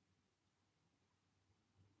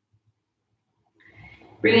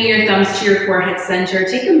 Bringing your thumbs to your forehead center,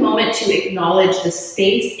 take a moment to acknowledge the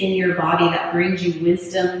space in your body that brings you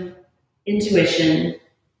wisdom, intuition,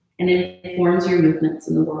 and informs your movements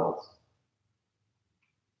in the world.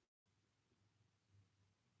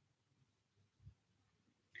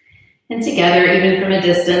 And together, even from a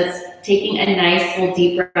distance, taking a nice full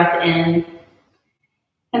deep breath in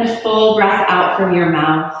and a full breath out from your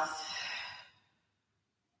mouth.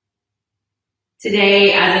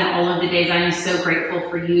 Today, as in all of the days, I'm so grateful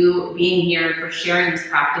for you being here, for sharing this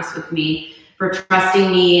practice with me, for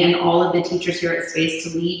trusting me and all of the teachers here at Space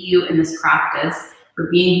to lead you in this practice,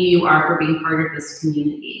 for being who you are, for being part of this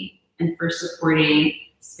community, and for supporting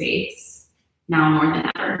Space now more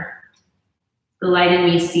than ever. The light in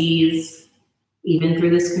me sees, even through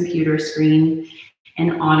this computer screen,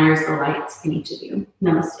 and honors the lights in each of you.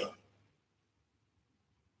 Namaste.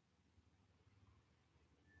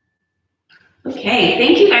 Okay,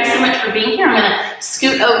 thank you guys so much for being here. I'm gonna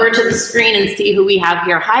scoot over to the screen and see who we have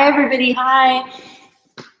here. Hi, everybody, hi.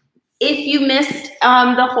 If you missed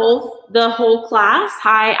the whole class,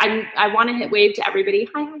 hi, I wanna hit wave to everybody.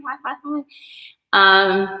 Hi.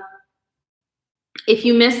 If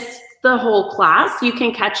you missed the whole class, you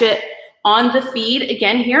can catch it on the feed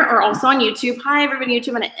again here or also on YouTube. Hi, everybody on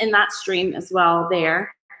YouTube and in that stream as well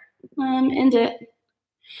there. End it.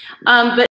 But